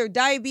that either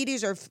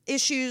diabetes or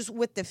issues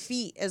with the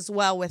feet as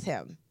well with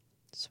him?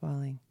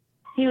 Swelling.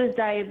 he was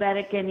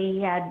diabetic and he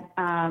had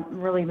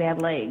really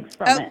bad legs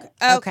from it.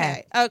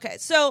 Okay.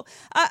 So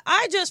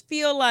I just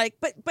feel like,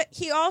 but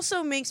he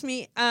also makes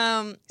me,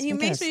 he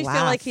makes me feel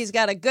like he's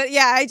got a good.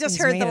 Yeah, I just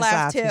heard the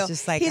laugh too. He's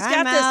just like,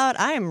 I'm out.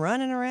 I am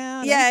running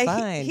around. Yeah, I'm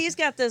fine. he's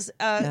got this.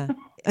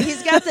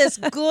 He's got this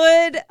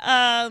good.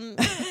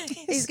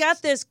 He's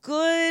got this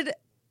good.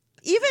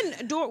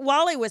 Even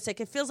Wally was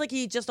sick. It feels like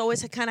he just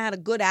always kind of had a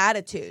good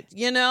attitude,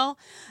 and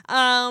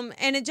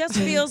it just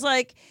feels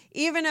like,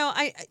 even though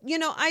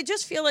I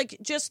just feel like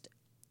just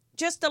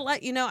to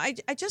let you know, I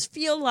just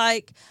feel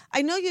like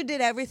I know you did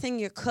everything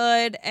you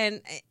could, and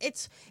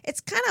it's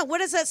kind of, what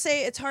does that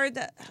say? It's hard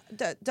to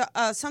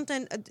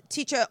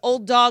teach an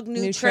old dog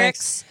new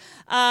tricks.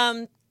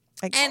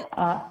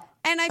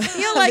 And I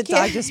feel like the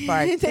dog just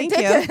barked. Thank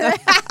you.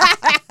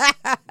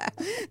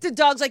 The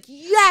dog's like,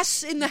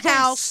 yes, in the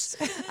house.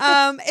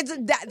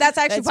 That's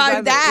actually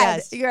probably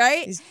dad,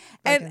 right?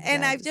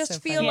 And I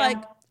just feel like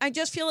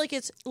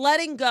it's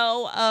letting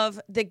go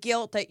of the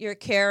guilt that you're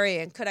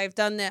carrying. Could I have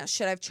done this?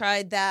 Should I have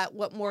tried that?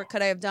 What more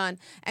could I have done?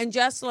 And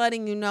just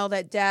letting you know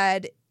that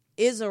dad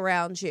is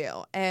around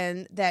you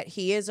and that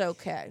he is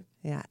okay.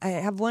 Yeah, I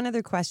have one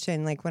other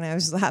question. Like, when I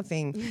was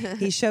laughing,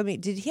 he showed me,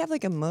 did he have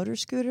like a motor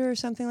scooter or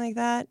something like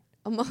that?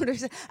 A motor?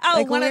 Oh,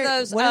 like one of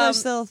those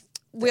little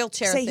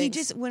wheelchair things. He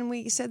just, when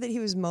we said that he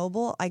was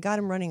mobile, I got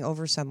him running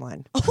over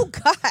someone. Oh,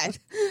 God.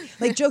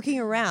 Like, joking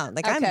around.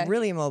 Like, I'm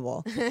really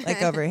mobile,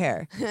 like over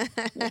here.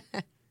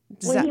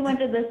 When he went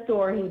to the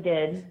store, he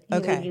did. He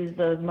would use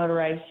those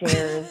motorized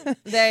chairs.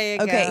 There you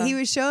go. Okay, he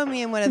was showing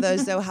me in one of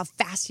those, though, how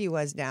fast he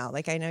was now.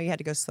 Like, I know you had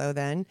to go slow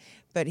then,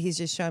 but he's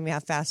just showing me how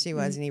fast he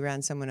was, and he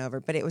ran someone over.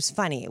 But it was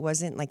funny. It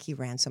wasn't like he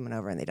ran someone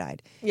over and they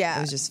died. Yeah.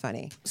 It was just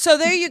funny. So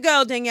there you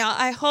go, Danielle.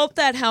 I hope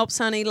that helps,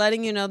 honey,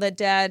 letting you know that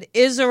dad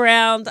is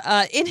around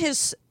in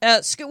his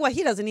scooter. Well,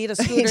 he doesn't need a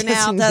scooter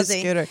now, does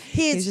he? Scooter.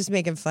 He's just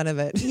making fun of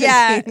it.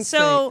 Yeah.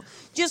 So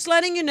just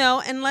letting you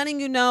know, and letting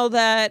you know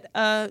that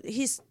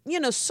he's,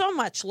 so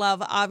much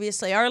love,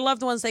 obviously. Our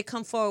loved ones, they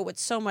come forward with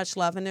so much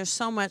love, and there's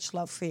so much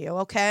love for you,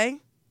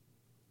 okay?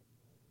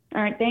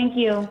 All right, thank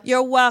you.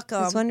 You're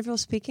welcome. It's wonderful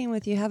speaking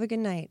with you. Have a good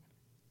night.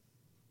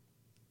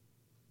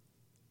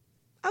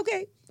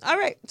 Okay. All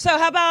right. So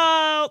how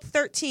about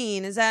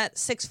 13? Is that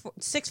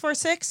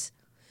 646?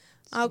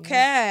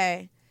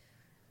 Okay.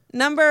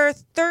 Number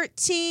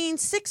 13,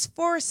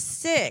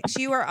 646.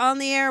 You are on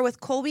the air with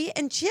Colby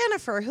and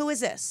Jennifer. Who is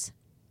this?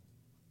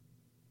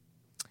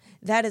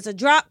 That is a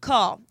drop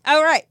call.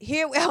 All right.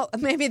 Here. Well,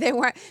 maybe they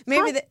weren't.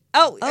 Maybe they.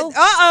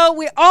 Oh.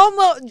 We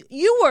almost.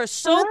 You were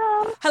so.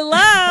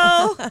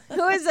 Hello.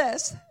 Who is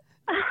this?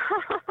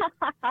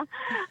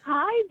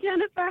 Hi,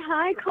 Jennifer.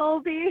 Hi,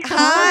 Colby.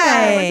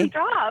 Hi.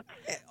 Drop.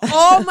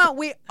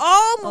 We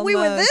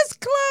were this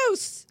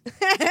close.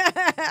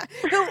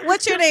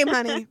 What's your name,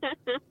 honey?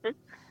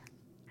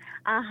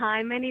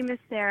 Hi, my name is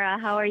Sarah.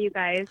 How are you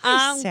guys?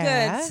 I'm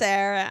good,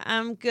 Sarah.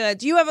 I'm good.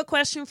 Do you have a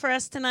question for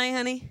us tonight,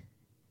 honey?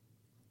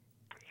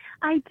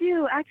 I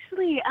do.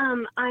 Actually,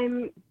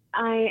 I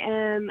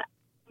am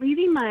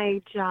leaving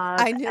my job.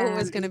 I knew it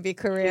was going to be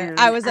career.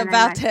 I was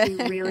about to.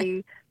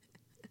 Really.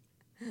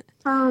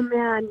 Oh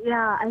man,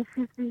 yeah.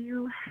 Do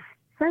you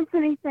sense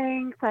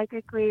anything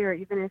psychically, or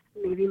even if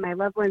maybe my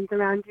loved ones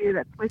around you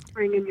that's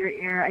whispering in your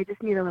ear? I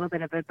just need a little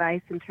bit of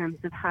advice in terms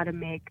of how to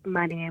make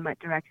money and what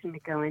direction to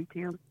go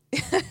into.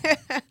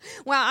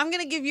 Well, I'm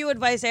going to give you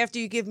advice after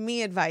you give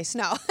me advice.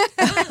 No.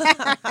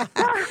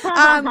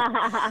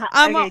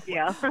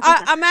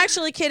 I'm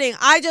actually kidding.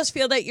 I just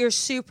feel that you're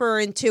super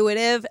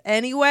intuitive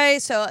anyway,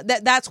 so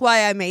that's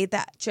why I made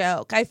that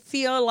joke. I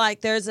feel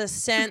like there's a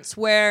sense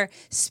where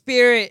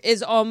Spirit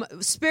is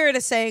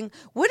saying,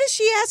 what is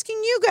she asking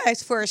you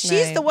guys for?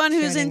 She's the one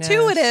who's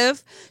intuitive,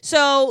 knows.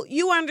 So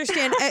you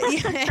understand.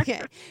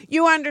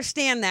 You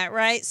understand that,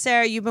 right,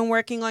 Sarah? You've been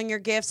working on your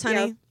gifts,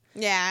 honey? Yep.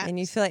 Yeah. And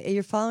you feel like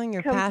you're following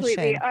your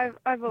Completely. passion.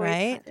 I've always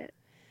had it.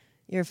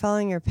 You're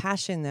following your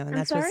passion, though. And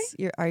I'm sorry?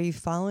 Are you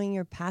following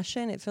your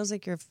passion? It feels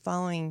like you're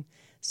following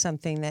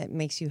something that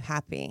makes you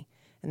happy.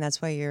 And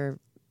that's why you're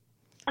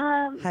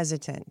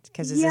hesitant,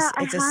 because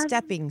it's a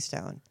stepping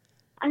stone.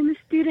 I'm a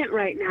student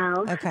right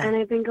now. Okay. And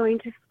I've been going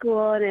to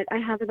school, and I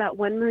have about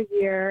one more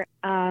year.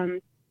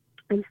 I'm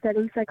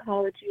studying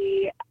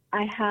psychology.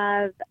 I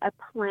have a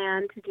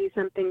plan to do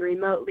something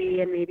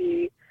remotely and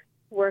maybe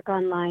work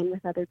online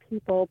with other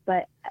people,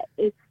 but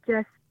it's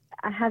just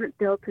I haven't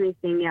built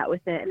anything yet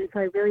with it, and so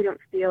I really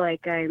don't feel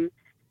like I'm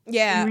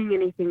doing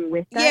anything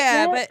with that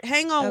yet. But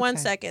hang on one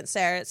second,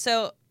 Sarah.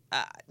 So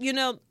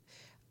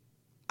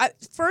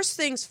first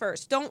things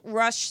first, don't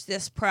rush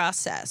this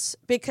process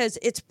because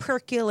it's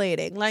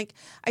percolating. Like,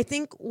 I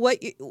think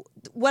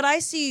what I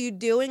see you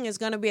doing is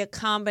going to be a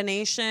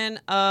combination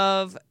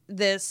of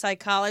this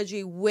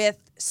psychology with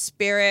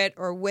spirit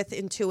or with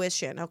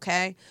intuition,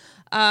 okay?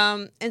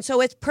 And so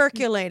it's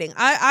percolating.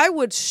 I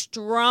would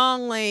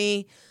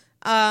strongly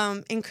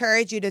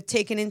encourage you to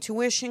take an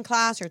intuition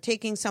class or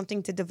taking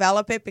something to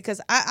develop it, because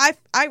I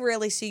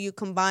really see you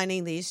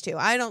combining these two.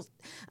 I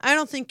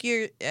don't think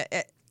you're.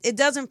 It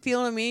doesn't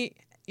feel to me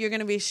you're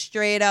going to be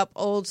straight up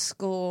old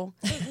school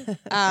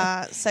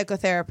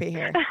psychotherapy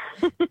here.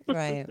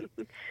 Right.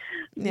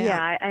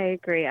 Yeah, I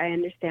agree. I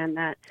understand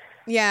that.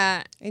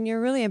 Yeah. And you're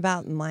really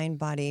about mind,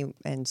 body,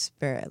 and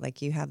spirit.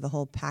 Like you have the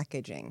whole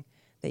packaging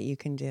that you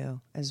can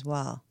do as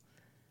well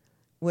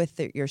with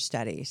your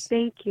studies.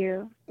 Thank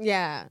you.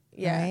 Yeah.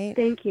 Yeah. Right?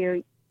 Thank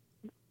you.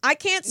 I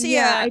can't see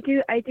I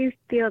do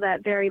feel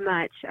that very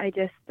much. I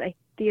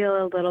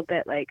feel a little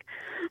bit like,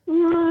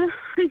 oh,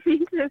 I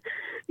need to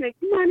make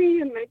money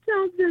and my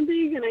job's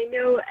ending, and I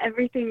know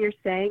everything you're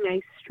saying.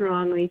 I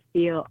strongly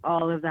feel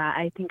all of that.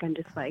 I think I'm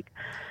just like,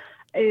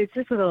 it's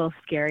just a little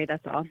scary,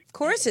 that's all. Of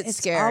course it's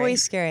scary. It's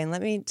always scary. And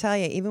let me tell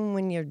you, even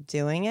when you're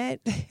doing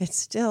it, it's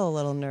still a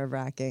little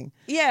nerve-wracking.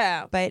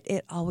 Yeah. But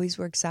it always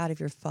works out if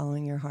you're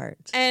following your heart.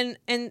 And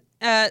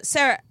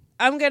Sarah,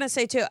 I'm going to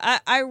say too,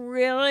 I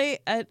really,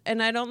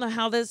 and I don't know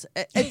how this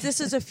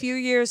is a few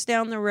years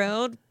down the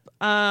road,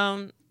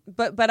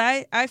 but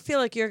I feel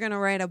like you're going to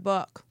write a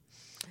book.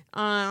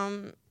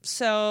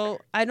 So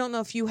I don't know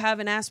if you have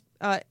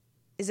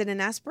is it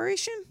an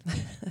aspiration?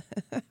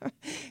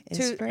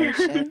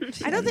 Inspiration?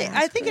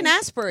 I think an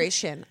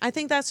aspiration. I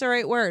think that's the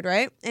right word,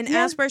 right? An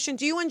aspiration.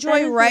 Do you That enjoy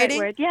is the right writing?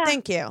 word, yeah.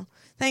 Thank you.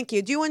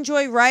 Do you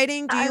enjoy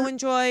writing? Do you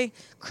enjoy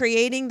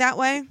creating that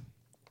way?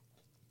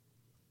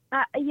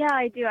 Yeah,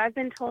 I do. I've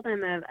been told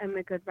I'm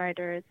a good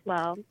writer as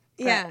well.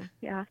 But, Yeah.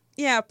 Yeah.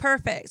 Yeah,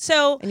 perfect.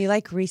 So, And you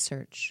like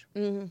research.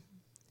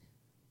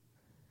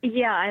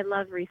 Yeah, I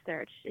love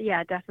research.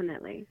 Yeah,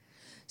 definitely.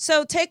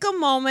 So take a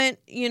moment,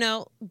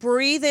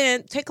 breathe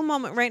in. Take a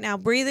moment right now.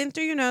 Breathe in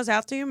through your nose,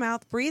 out through your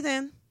mouth. Breathe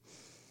in.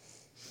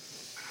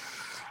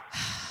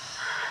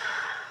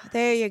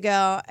 There you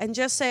go. And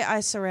just say, I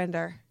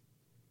surrender.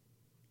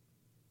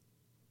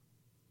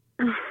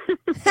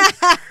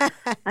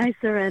 I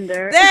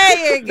surrender.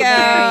 There you go.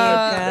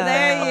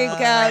 There you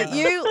go.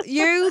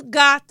 You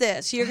got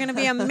this. You're going to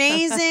be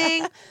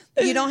amazing.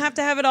 You don't have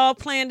to have it all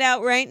planned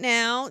out right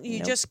now.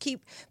 You just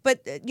keep,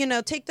 but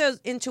take those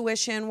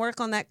intuition, work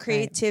on that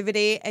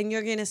creativity, and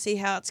you're going to see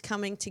how it's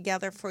coming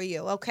together for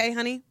you. Okay,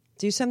 honey?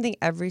 Do something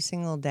every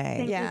single day.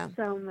 Thank Yeah. you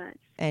so much.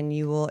 And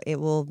it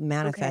will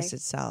manifest Okay.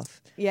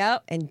 itself.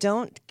 Yep. And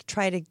don't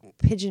try to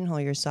pigeonhole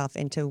yourself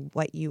into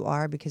what you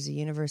are, because the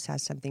universe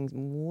has something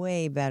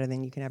way better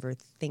than you can ever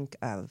think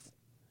of.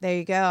 There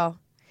you go.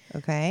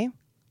 Okay?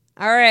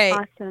 All right.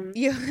 Awesome.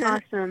 You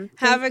Awesome.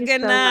 have Thank a you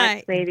good so night.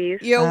 much, ladies.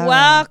 You're All right.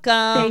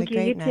 welcome. Thank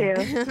you. You great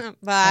too.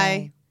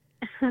 Bye.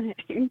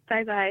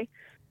 Bye-bye.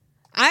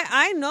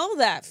 I know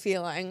that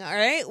feeling, all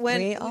right?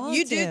 When We all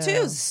you do do.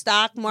 too.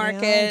 Stock We all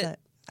market. do-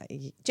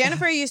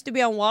 Jennifer used to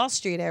be on Wall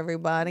Street,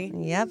 everybody.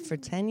 Yep, for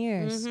 10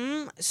 years.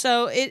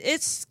 So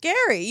it's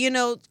scary,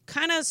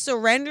 kind of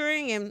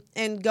surrendering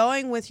and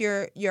going with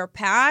your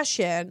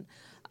passion.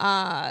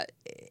 But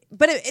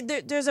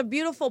there's a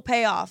beautiful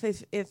payoff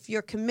if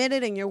you're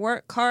committed and you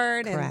work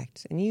hard.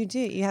 Correct. And you do.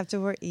 You have to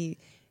work.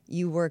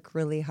 You work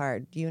really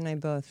hard. You and I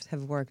both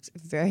have worked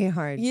very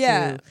hard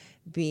Yeah.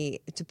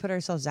 to put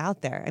ourselves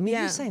out there. I mean,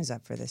 Yeah. who signs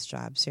up for this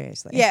job?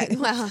 Seriously. Yeah,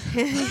 well,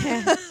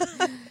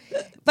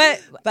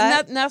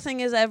 but nothing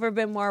has ever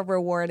been more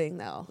rewarding,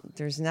 though.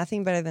 There's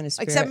nothing better than a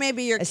spirit. Except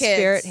maybe your a kids.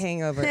 spirit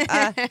hangover.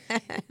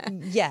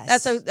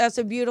 Yes. That's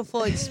a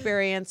beautiful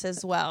experience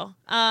as well.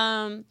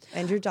 And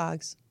your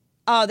dogs.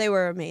 Oh, they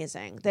were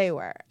amazing. They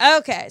were.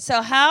 Okay,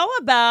 so how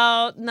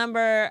about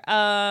number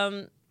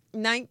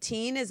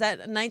 19? Is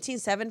that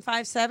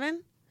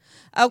 19757?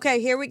 Okay,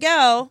 here we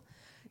go.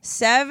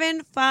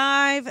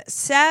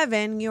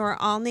 757. You are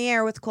on the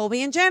air with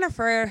Colby and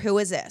Jennifer. Who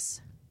is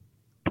this?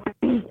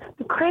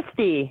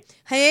 Christy.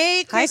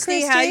 Hey,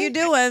 Christy. How Christy. you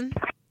doing?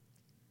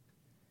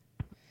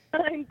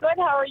 I'm good.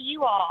 How are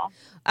you all?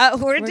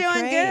 We're doing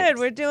great. good.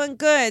 We're doing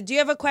good. Do you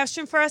have a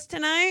question for us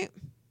tonight?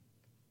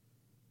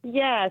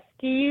 Yes.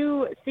 Do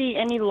you see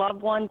any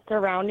loved ones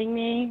surrounding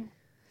me?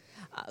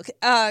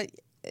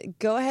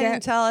 Go ahead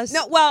and tell us.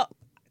 No, well,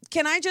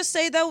 can I just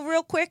say, though,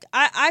 real quick?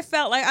 I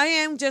felt like I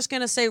am just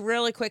going to say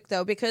really quick,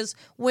 though, because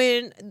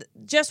when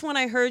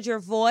I heard your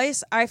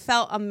voice, I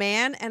felt a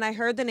man, and I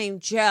heard the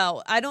name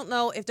Joe. I don't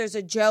know if there's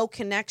a Joe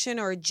connection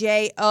or a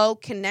J-O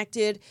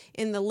connected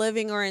in the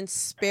living or in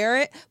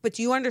spirit, but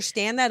do you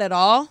understand that at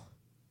all?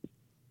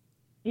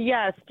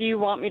 Yes. Do you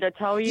want me to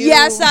tell you?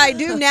 Yes, I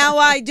do. Now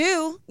I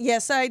do.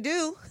 Yes, I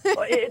do.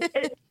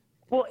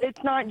 Well,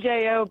 it's not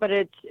J.O., but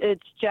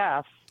it's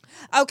Jeff.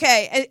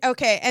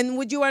 Okay. And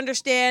would you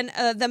understand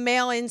the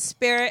male in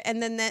spirit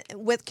and then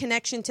with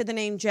connection to the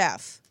name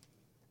Jeff?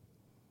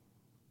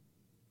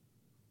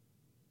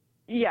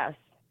 Yes.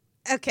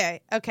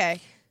 Okay.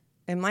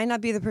 It might not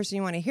be the person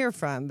you want to hear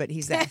from, but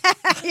he's there.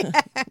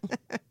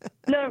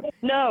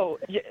 No.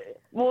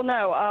 Well,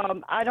 no.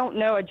 I don't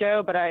know a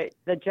Joe, but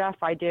the Jeff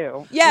I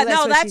do. Yeah, Well,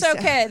 that's no, what she that's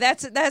okay.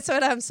 That's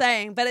what I'm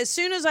saying. But as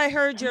soon as I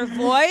heard your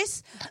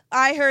voice,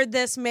 I heard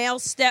this male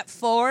step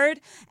forward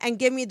and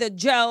give me the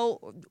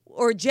Joe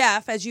or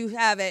Jeff, as you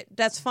have it,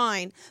 that's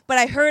fine. But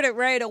I heard it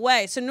right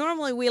away. So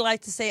normally we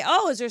like to say,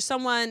 "Oh, is there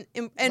someone?"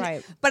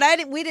 Right. But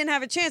we didn't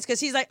have a chance because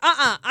he's like,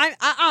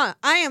 I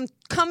am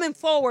coming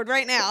forward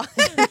right now.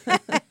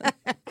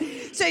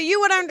 So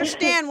you would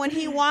understand when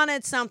he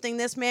wanted something,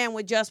 this man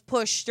would just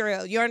push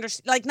through. You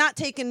understand, like not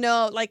taking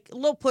no, like a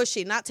little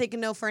pushy, not taking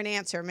no for an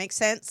answer. Make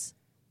sense?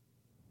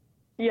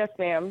 Yes,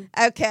 ma'am.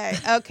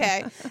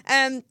 Okay.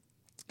 And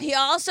he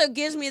also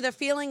gives me the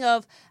feeling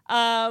of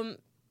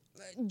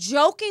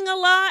joking a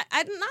lot.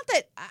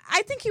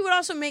 I think he would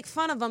also make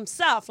fun of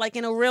himself, like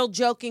in a real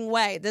joking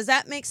way. Does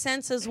that make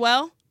sense as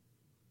well?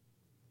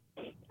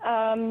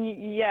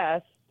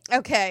 Yes.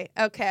 Okay.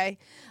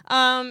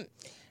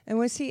 And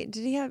was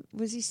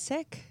he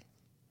sick?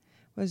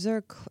 Was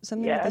there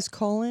something with Yes. his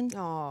colon?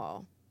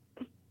 Oh.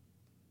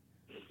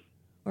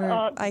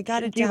 Or I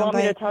got it Do you down want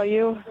me by to tell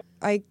you?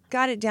 I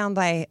got it down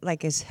by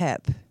like his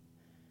hip.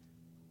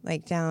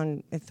 Like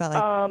down, it felt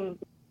like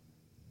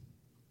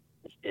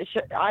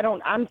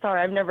I'm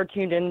sorry. I've never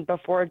tuned in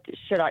before.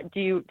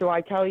 Do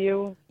I tell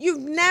you?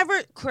 You've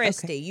never,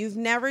 Christy, you've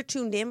never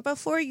tuned in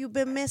before? You've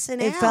been missing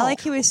it out. felt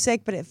like he was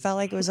sick, but it felt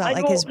like it was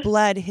like his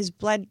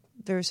blood,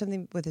 there was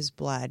something with his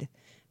blood.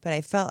 But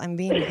I felt I'm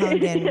being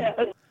honed in. Yes.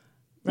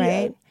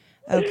 Right?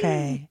 Yes.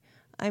 Okay.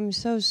 I'm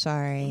so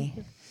sorry.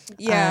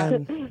 Yeah.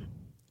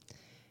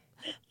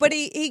 But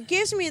he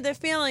gives me the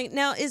feeling.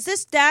 Now, is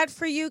this dad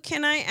for you?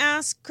 Can I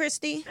ask,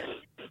 Christy?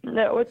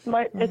 No, it's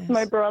my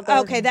brother.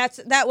 Okay,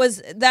 that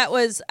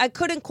was. I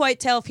couldn't quite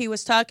tell if he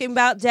was talking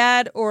about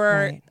dad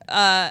or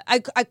Right.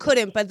 I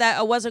couldn't, but that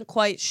I wasn't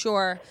quite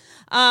sure.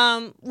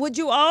 Would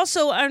you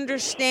also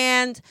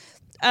understand?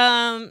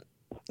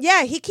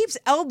 Yeah, he keeps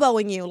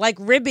elbowing you, like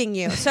ribbing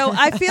you. So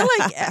I feel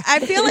like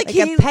Like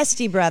he a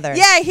pesty brother.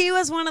 Yeah, he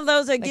was one of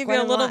those that Like give one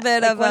you a of little mi-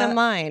 bit like of one of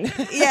mine.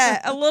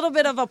 yeah, a little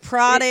bit of a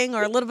prodding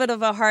or a little bit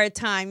of a hard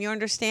time. You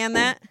understand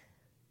that?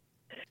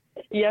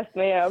 Yes,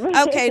 ma'am.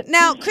 Okay.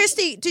 Now,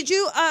 Christy, did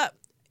you?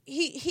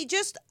 He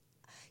just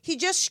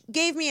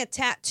gave me a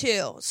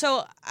tattoo.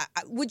 So,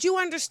 would you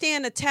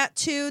understand a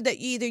tattoo that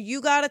either you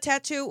got a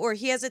tattoo or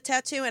he has a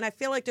tattoo? And I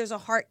feel like there's a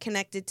heart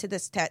connected to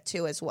this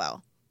tattoo as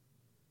well.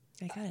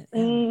 I got it.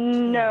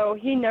 No,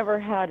 he never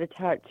had a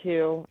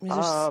tattoo. Is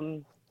there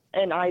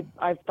And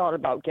I've thought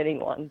about getting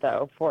one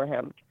though for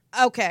him.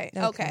 Okay.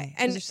 Is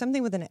And there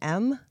something with an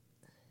M?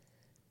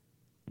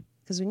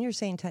 Because when you were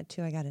saying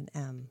tattoo, I got an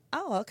M.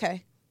 oh,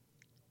 okay.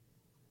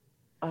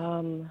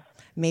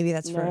 Maybe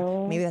that's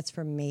No.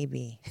 for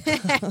maybe.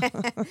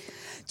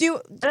 Do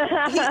you,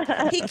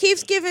 he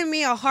keeps giving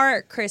me a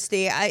heart,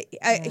 Christy.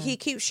 He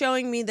keeps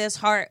showing me this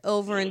heart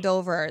over and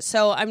over.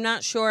 So I'm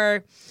not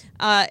sure.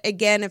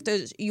 Again, if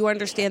you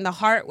understand the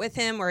heart with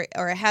him or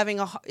having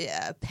a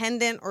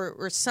pendant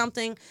or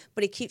something,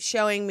 but he keeps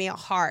showing me a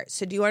heart.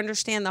 So do you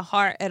understand the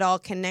heart at all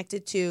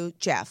connected to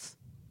Jeff?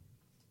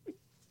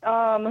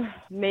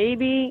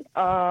 Maybe.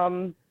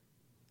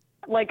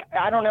 Like,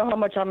 I don't know how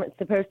much I'm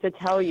supposed to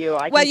tell you.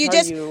 Well,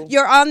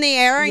 you're on the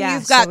air and Yeah,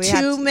 you've got so we have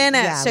 2 to-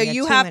 minutes. yeah, so we got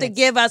you 2 have to minutes.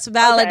 give us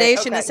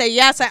validation Okay. to say,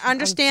 yes, I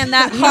understand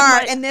that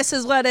heart and this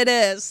is what it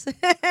is.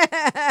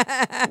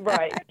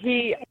 Right.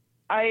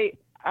 I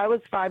was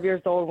 5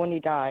 years old when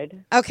he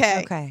died. Okay.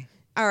 Okay.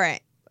 All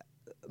right.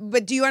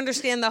 But do you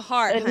understand the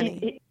heart, And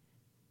honey?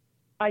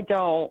 I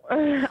don't.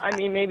 I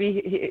mean,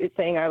 maybe he's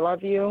saying I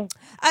love you.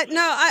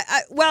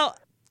 Well,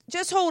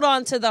 just hold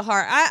on to the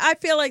heart. I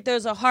feel like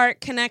there's a heart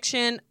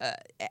connection.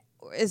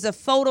 Is a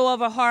photo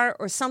of a heart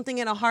or something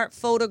in a heart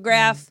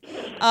photograph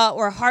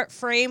or a heart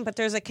frame, but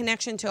there's a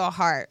connection to a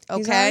heart. Okay.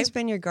 He's always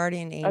been your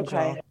guardian angel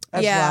Okay.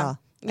 as Yeah. well.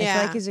 I Yeah.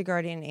 feel like he's a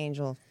guardian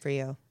angel for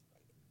you.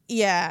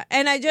 Yeah.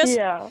 And I just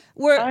Yeah.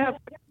 we're I have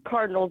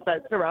cardinals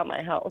that surround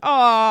my house.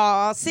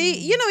 Oh, see,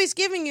 he's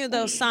giving you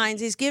those signs.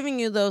 He's giving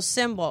you those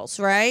symbols,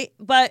 right?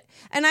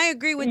 And I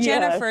agree with Yes.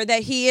 Jennifer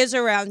that he is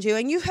around you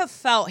and you have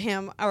felt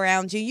him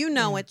around you. You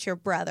know it's your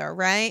brother,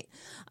 right?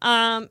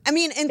 I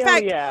mean, in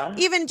fact, yeah.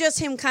 even just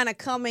him kind of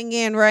coming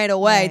in right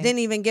away Right. didn't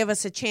even give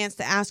us a chance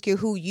to ask you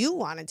who you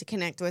wanted to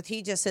connect with.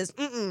 He just says,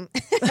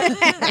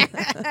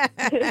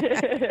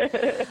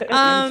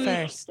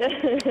 First.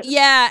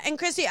 Yeah, and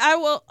Christy, I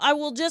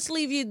will just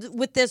leave you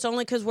with this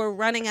only because we're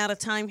running out of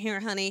time here,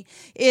 honey.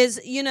 Is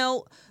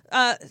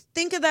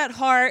think of that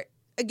heart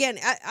again.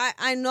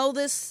 I know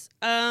this,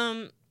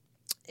 and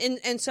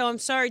so I'm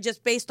sorry,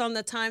 just based on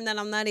the time that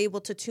I'm not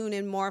able to tune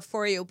in more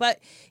for you. But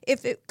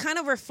if it kind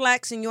of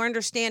reflects and you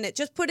understand it,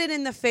 just put it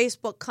in the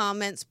Facebook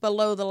comments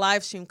below the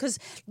live stream because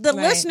the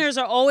Right. listeners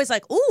are always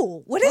like,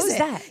 "Ooh, what is was it?"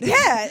 that?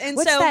 Yeah, and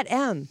What's so that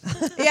M?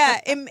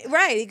 yeah,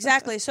 right,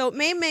 exactly. So it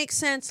may make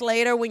sense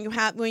later when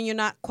you're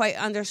not quite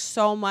under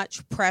so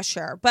much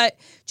pressure. But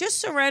just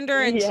surrender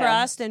and Yeah.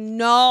 trust and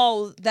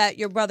know that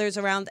your brother's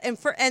around. And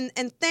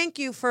thank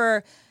you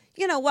for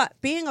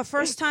being a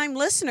first time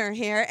listener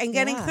here and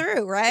getting Yeah.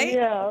 through, right?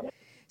 Yeah.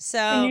 So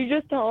Can you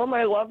just tell him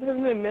I love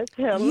him and miss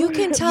him? You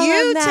can tell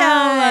You him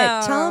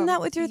that. tell Tell him. him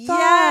that with your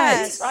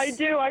Yes. thoughts. I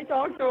do. I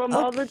talk to him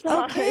all the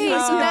time. Okay, I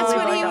so can't that's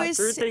believe what I he got was.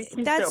 through. Thank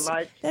you That's so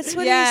much. that's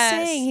what Yes.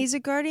 he's saying. He's a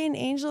guardian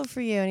angel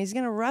for you, and he's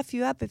gonna rough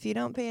you up if you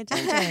don't pay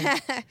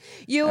attention.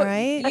 you All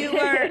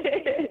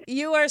right?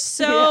 you are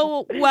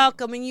so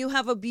welcome, and you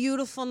have a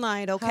beautiful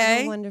night. Have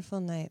Okay. a wonderful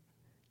night.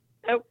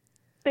 Oh,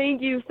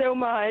 thank you so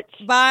much.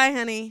 Bye,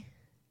 honey.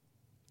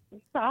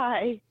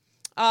 Bye.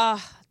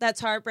 That's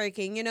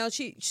heartbreaking. You know,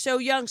 she's so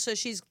young, so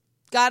she's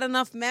got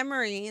enough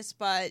memories,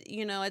 but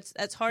you know,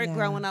 it's hard Yeah.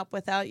 growing up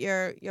without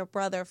your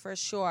brother for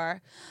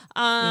sure.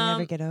 You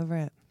never get over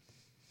it.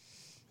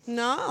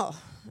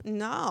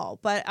 No,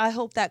 but I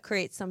hope that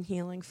creates some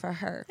healing for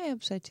her. I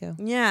hope so too.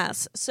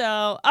 Yes. So,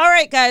 all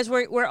right, guys,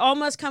 we're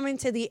almost coming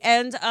to the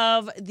end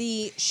of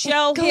the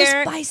show goes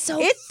here. by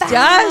so it fast.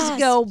 does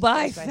go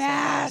by It goes by so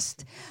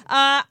fast.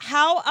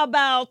 How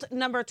about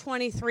number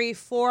 23,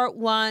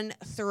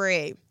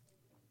 413?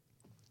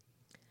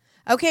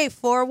 Okay,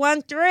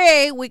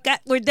 413.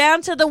 We're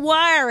down to the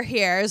wire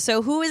here.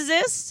 So who is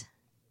this?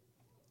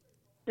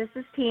 This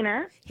is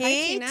Tina.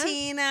 Hey, Tina.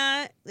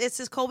 Tina. This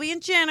is Colby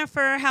and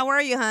Jennifer. How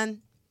are you,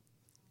 hon?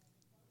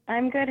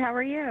 I'm good. How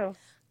are you?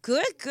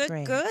 Good.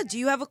 Great. Do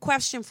you have a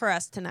question for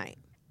us tonight?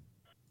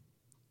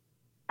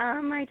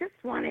 I just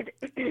wanted,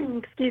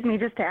 excuse me,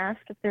 just to ask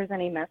if there's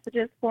any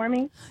messages for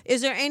me.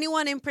 Is there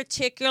anyone in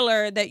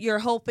particular that you're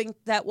hoping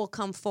that will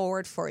come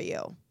forward for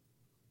you?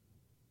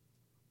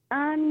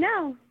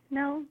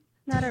 No,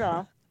 not at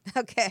all.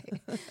 Okay.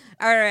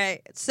 All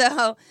right.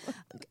 So,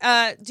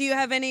 do you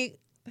have any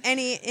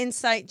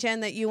insight,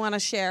 Jen, that you want to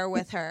share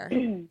with her?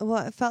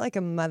 Well, it felt like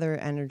a mother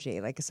energy,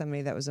 like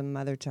somebody that was a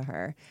mother to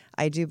her.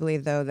 I do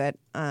believe, though, that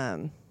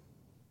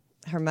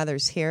her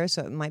mother's here,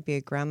 so it might be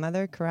a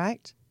grandmother,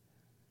 correct?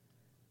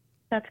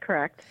 That's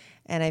correct.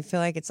 And I feel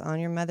like it's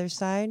on your mother's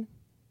side.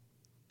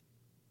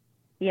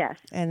 Yes.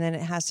 And then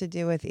it has to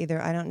do with either,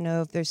 I don't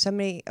know if there's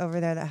somebody over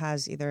there that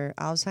has either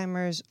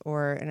Alzheimer's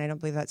or, and I don't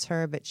believe that's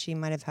her, but she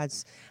might have had,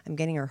 I'm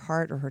getting her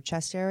heart or her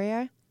chest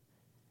area.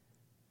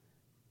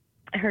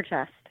 Her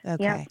chest.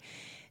 Okay.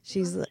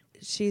 Yep.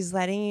 She's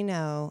letting you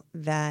know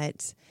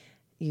that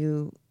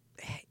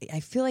I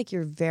feel like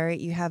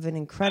you have an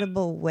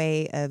incredible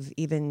way of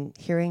even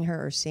hearing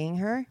her or seeing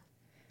her,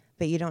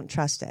 but you don't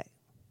trust it.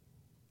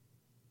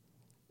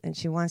 And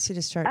she wants you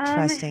to start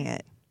trusting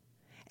it.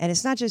 And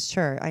it's not just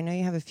her. I know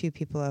you have a few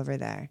people over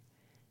there.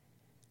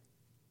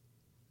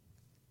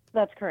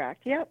 That's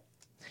correct. Yep.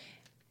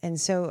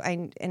 And so I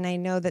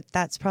know that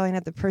that's probably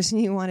not the person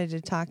you wanted to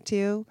talk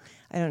to.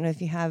 I don't know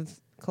if you have,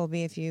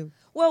 Colby, if you...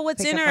 Well,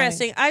 what's pick up on it.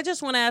 interesting, I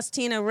just want to ask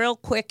Tina real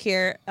quick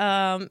here.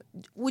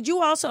 Would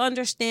you also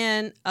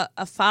understand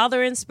a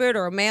father in spirit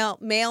or a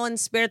male in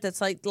spirit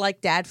that's like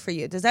dad for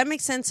you? Does that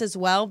make sense as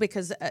well?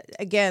 Because,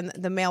 again,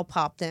 the male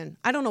popped in.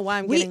 I don't know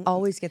why We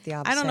always get the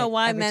opposite. I don't know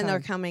why every men time. are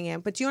coming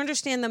in. But do you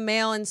understand the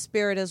male in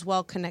spirit as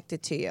well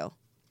connected to you?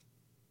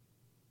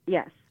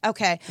 Yes.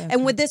 Okay.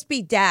 And would this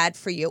be dad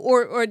for you?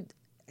 Or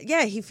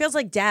yeah, he feels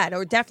like dad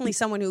or definitely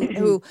someone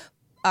who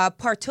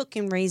partook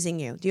in raising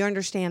you. Do you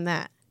understand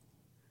that?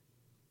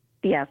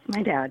 Yes,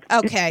 my dad.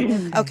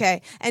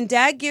 Okay. And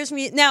dad gives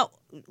me... Now,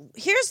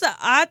 here's the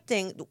odd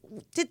thing.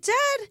 Did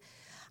dad...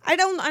 I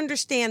don't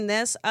understand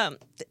this.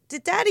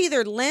 Did dad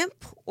either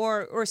limp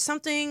or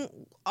something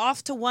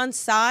off to one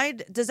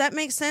side? Does that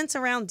make sense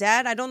around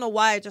dad? I don't know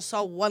why I just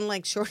saw one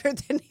leg shorter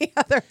than the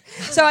other.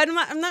 So I'm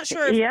not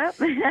sure. Yep.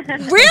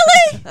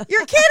 Really?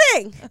 You're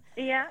kidding?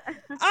 Yeah.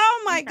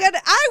 Oh my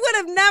goodness.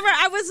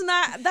 I was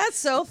not. That's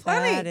so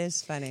funny. That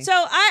is funny. So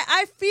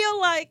I feel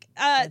like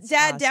dad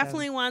awesome.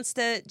 definitely wants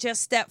to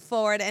just step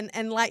forward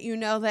and let you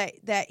know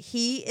that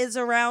he is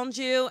around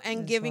you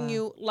and giving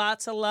you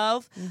lots of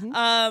love.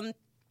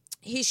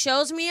 He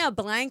shows me a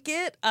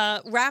blanket,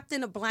 wrapped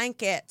in a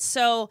blanket.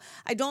 So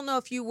I don't know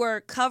if you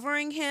were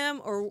covering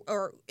him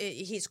or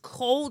he's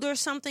cold or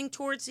something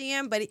towards the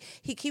end, but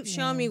he keeps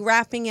showing me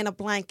wrapping in a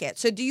blanket.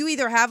 So do you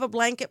either have a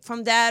blanket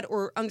from dad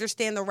or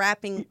understand the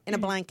wrapping in a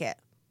blanket?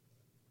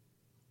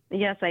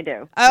 Yes, I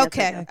do.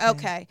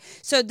 Okay.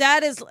 So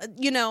dad is,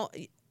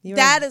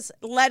 dad is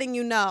letting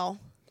you know.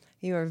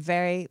 You are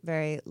very,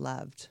 very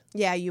loved.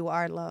 Yeah, you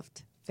are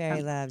loved.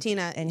 Very loved.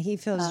 Tina. And he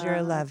feels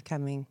your love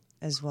coming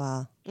as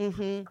well.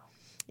 Mm-hmm.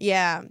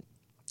 Yeah.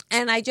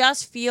 And I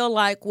just feel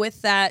like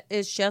with that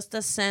is just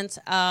a sense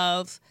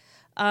of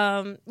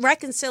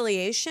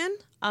reconciliation,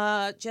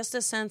 just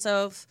a sense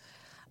of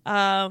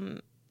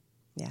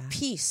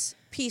peace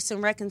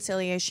and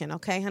reconciliation.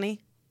 Okay,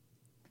 honey?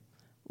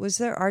 Was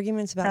there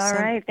arguments about All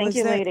right. Thank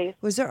you, ladies.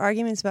 Was there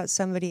arguments about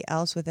somebody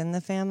else within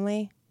the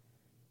family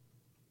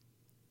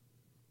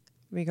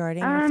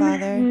regarding your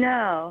father?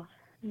 No.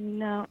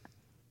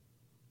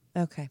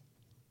 Okay.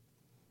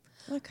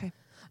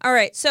 All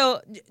right.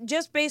 So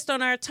just based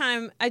on our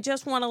time, I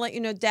just want to let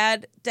you know,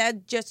 Dad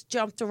just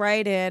jumped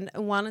right in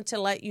and wanted to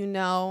let you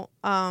know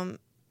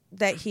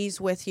that he's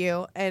with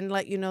you and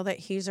let you know that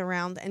he's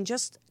around and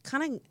just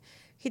kind of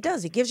He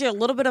does. He gives you a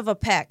little bit of a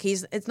peck.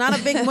 It's not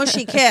a big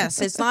mushy kiss.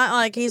 It's not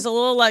like he's a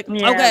little like,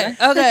 Yeah. okay.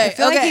 I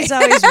feel like he's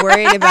always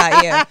worried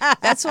about you.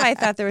 That's why I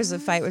thought there was a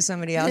fight with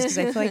somebody else, because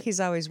I feel like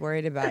he's always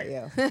worried about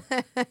you.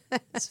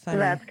 It's funny.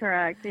 That's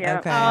correct. Yeah.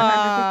 Okay.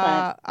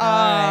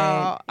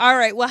 100%. All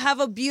right. Well, have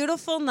a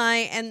beautiful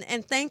night,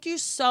 and thank you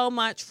so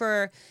much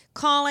for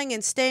calling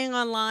and staying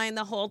online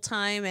the whole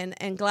time,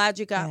 and glad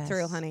you got Yes.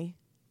 through, honey.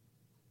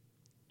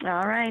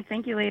 All right.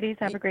 Thank you, ladies.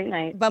 Have a great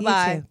night.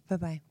 Bye-bye.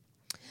 Bye-bye.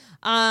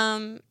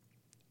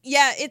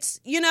 Yeah,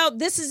 it's,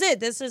 this is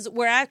it.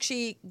 We're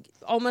actually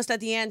almost at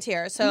the end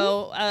here.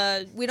 So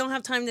we don't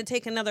have time to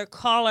take another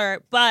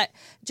caller, but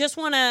just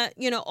want to,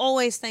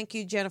 always thank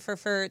you, Jennifer,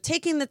 for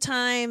taking the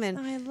time and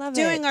I love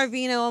doing it. our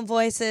Vino and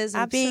Voices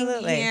and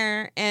Absolutely. being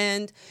here.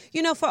 And,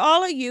 for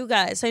all of you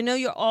guys, I know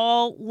you're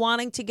all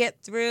wanting to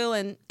get through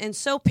and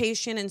so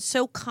patient and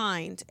so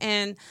kind.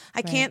 And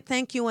I can't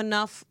thank you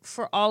enough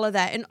for all of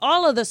that and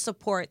all of the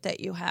support that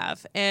you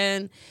have.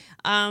 And,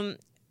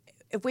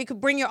 if we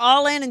could bring you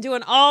all in and do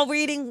an all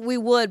reading, we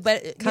would.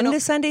 But Come to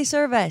Sunday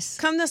service.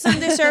 Come to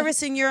Sunday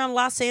service, and you're in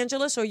Los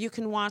Angeles, or you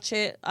can watch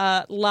it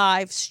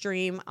live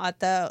stream at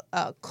the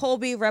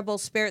Colby Rebel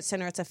Spirit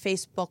Center. It's a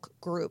Facebook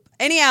group.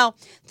 Anyhow,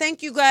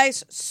 thank you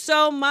guys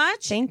so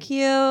much. Thank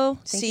you.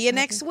 See you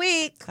next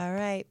week. All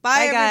right.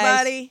 Bye, guys.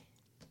 everybody.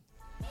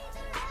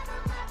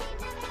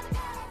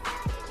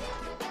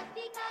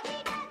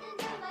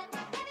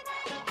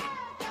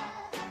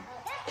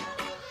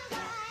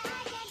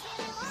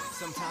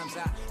 Sometimes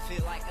I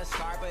feel like a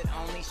star, but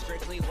only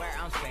strictly where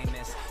I'm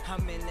famous.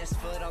 I'm in this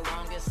for the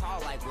longest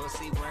haul, like we'll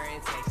see where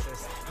it takes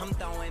us. I'm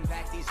throwing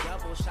back these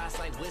double shots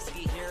like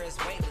whiskey here is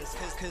weightless.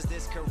 Cause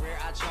this career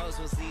I chose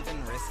was even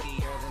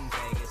riskier than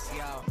Vegas,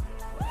 yo.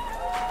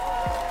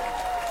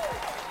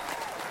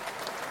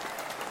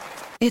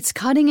 It's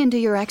cutting into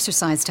your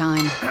exercise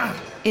time.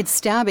 It's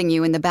stabbing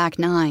you in the back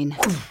nine.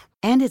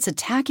 And it's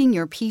attacking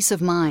your peace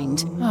of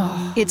mind.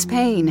 It's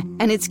pain,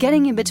 and it's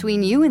getting in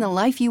between you and the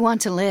life you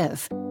want to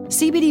live.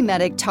 CBD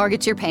Medic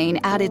targets your pain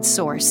at its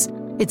source.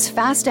 It's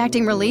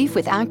fast-acting relief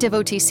with active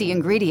OTC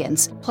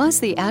ingredients, plus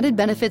the added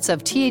benefits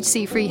of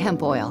THC-free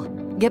hemp oil.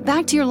 Get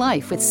back to your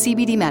life with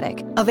CBD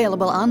Medic,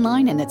 available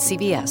online and at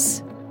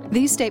CVS.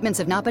 These statements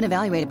have not been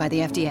evaluated by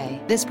the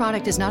FDA. This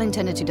product is not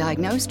intended to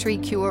diagnose,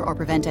 treat, cure, or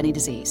prevent any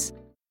disease.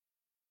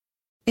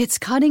 It's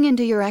cutting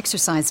into your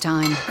exercise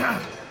time.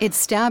 It's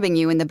stabbing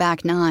you in the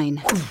back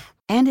nine.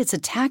 And it's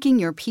attacking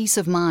your peace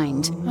of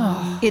mind.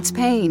 It's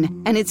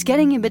pain, and it's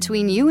getting in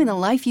between you and the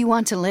life you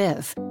want to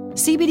live.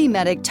 CBD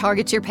Medic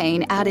targets your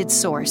pain at its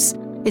source.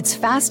 It's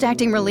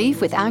fast-acting relief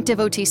with active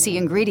OTC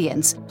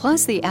ingredients,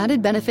 plus the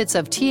added benefits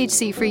of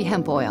THC-free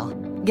hemp oil.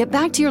 Get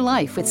back to your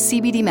life with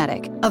CBD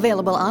Medic,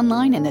 available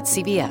online and at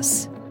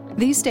CVS.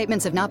 These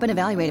statements have not been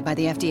evaluated by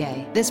the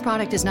FDA. This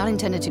product is not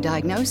intended to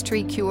diagnose,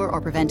 treat, cure,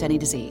 or prevent any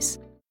disease.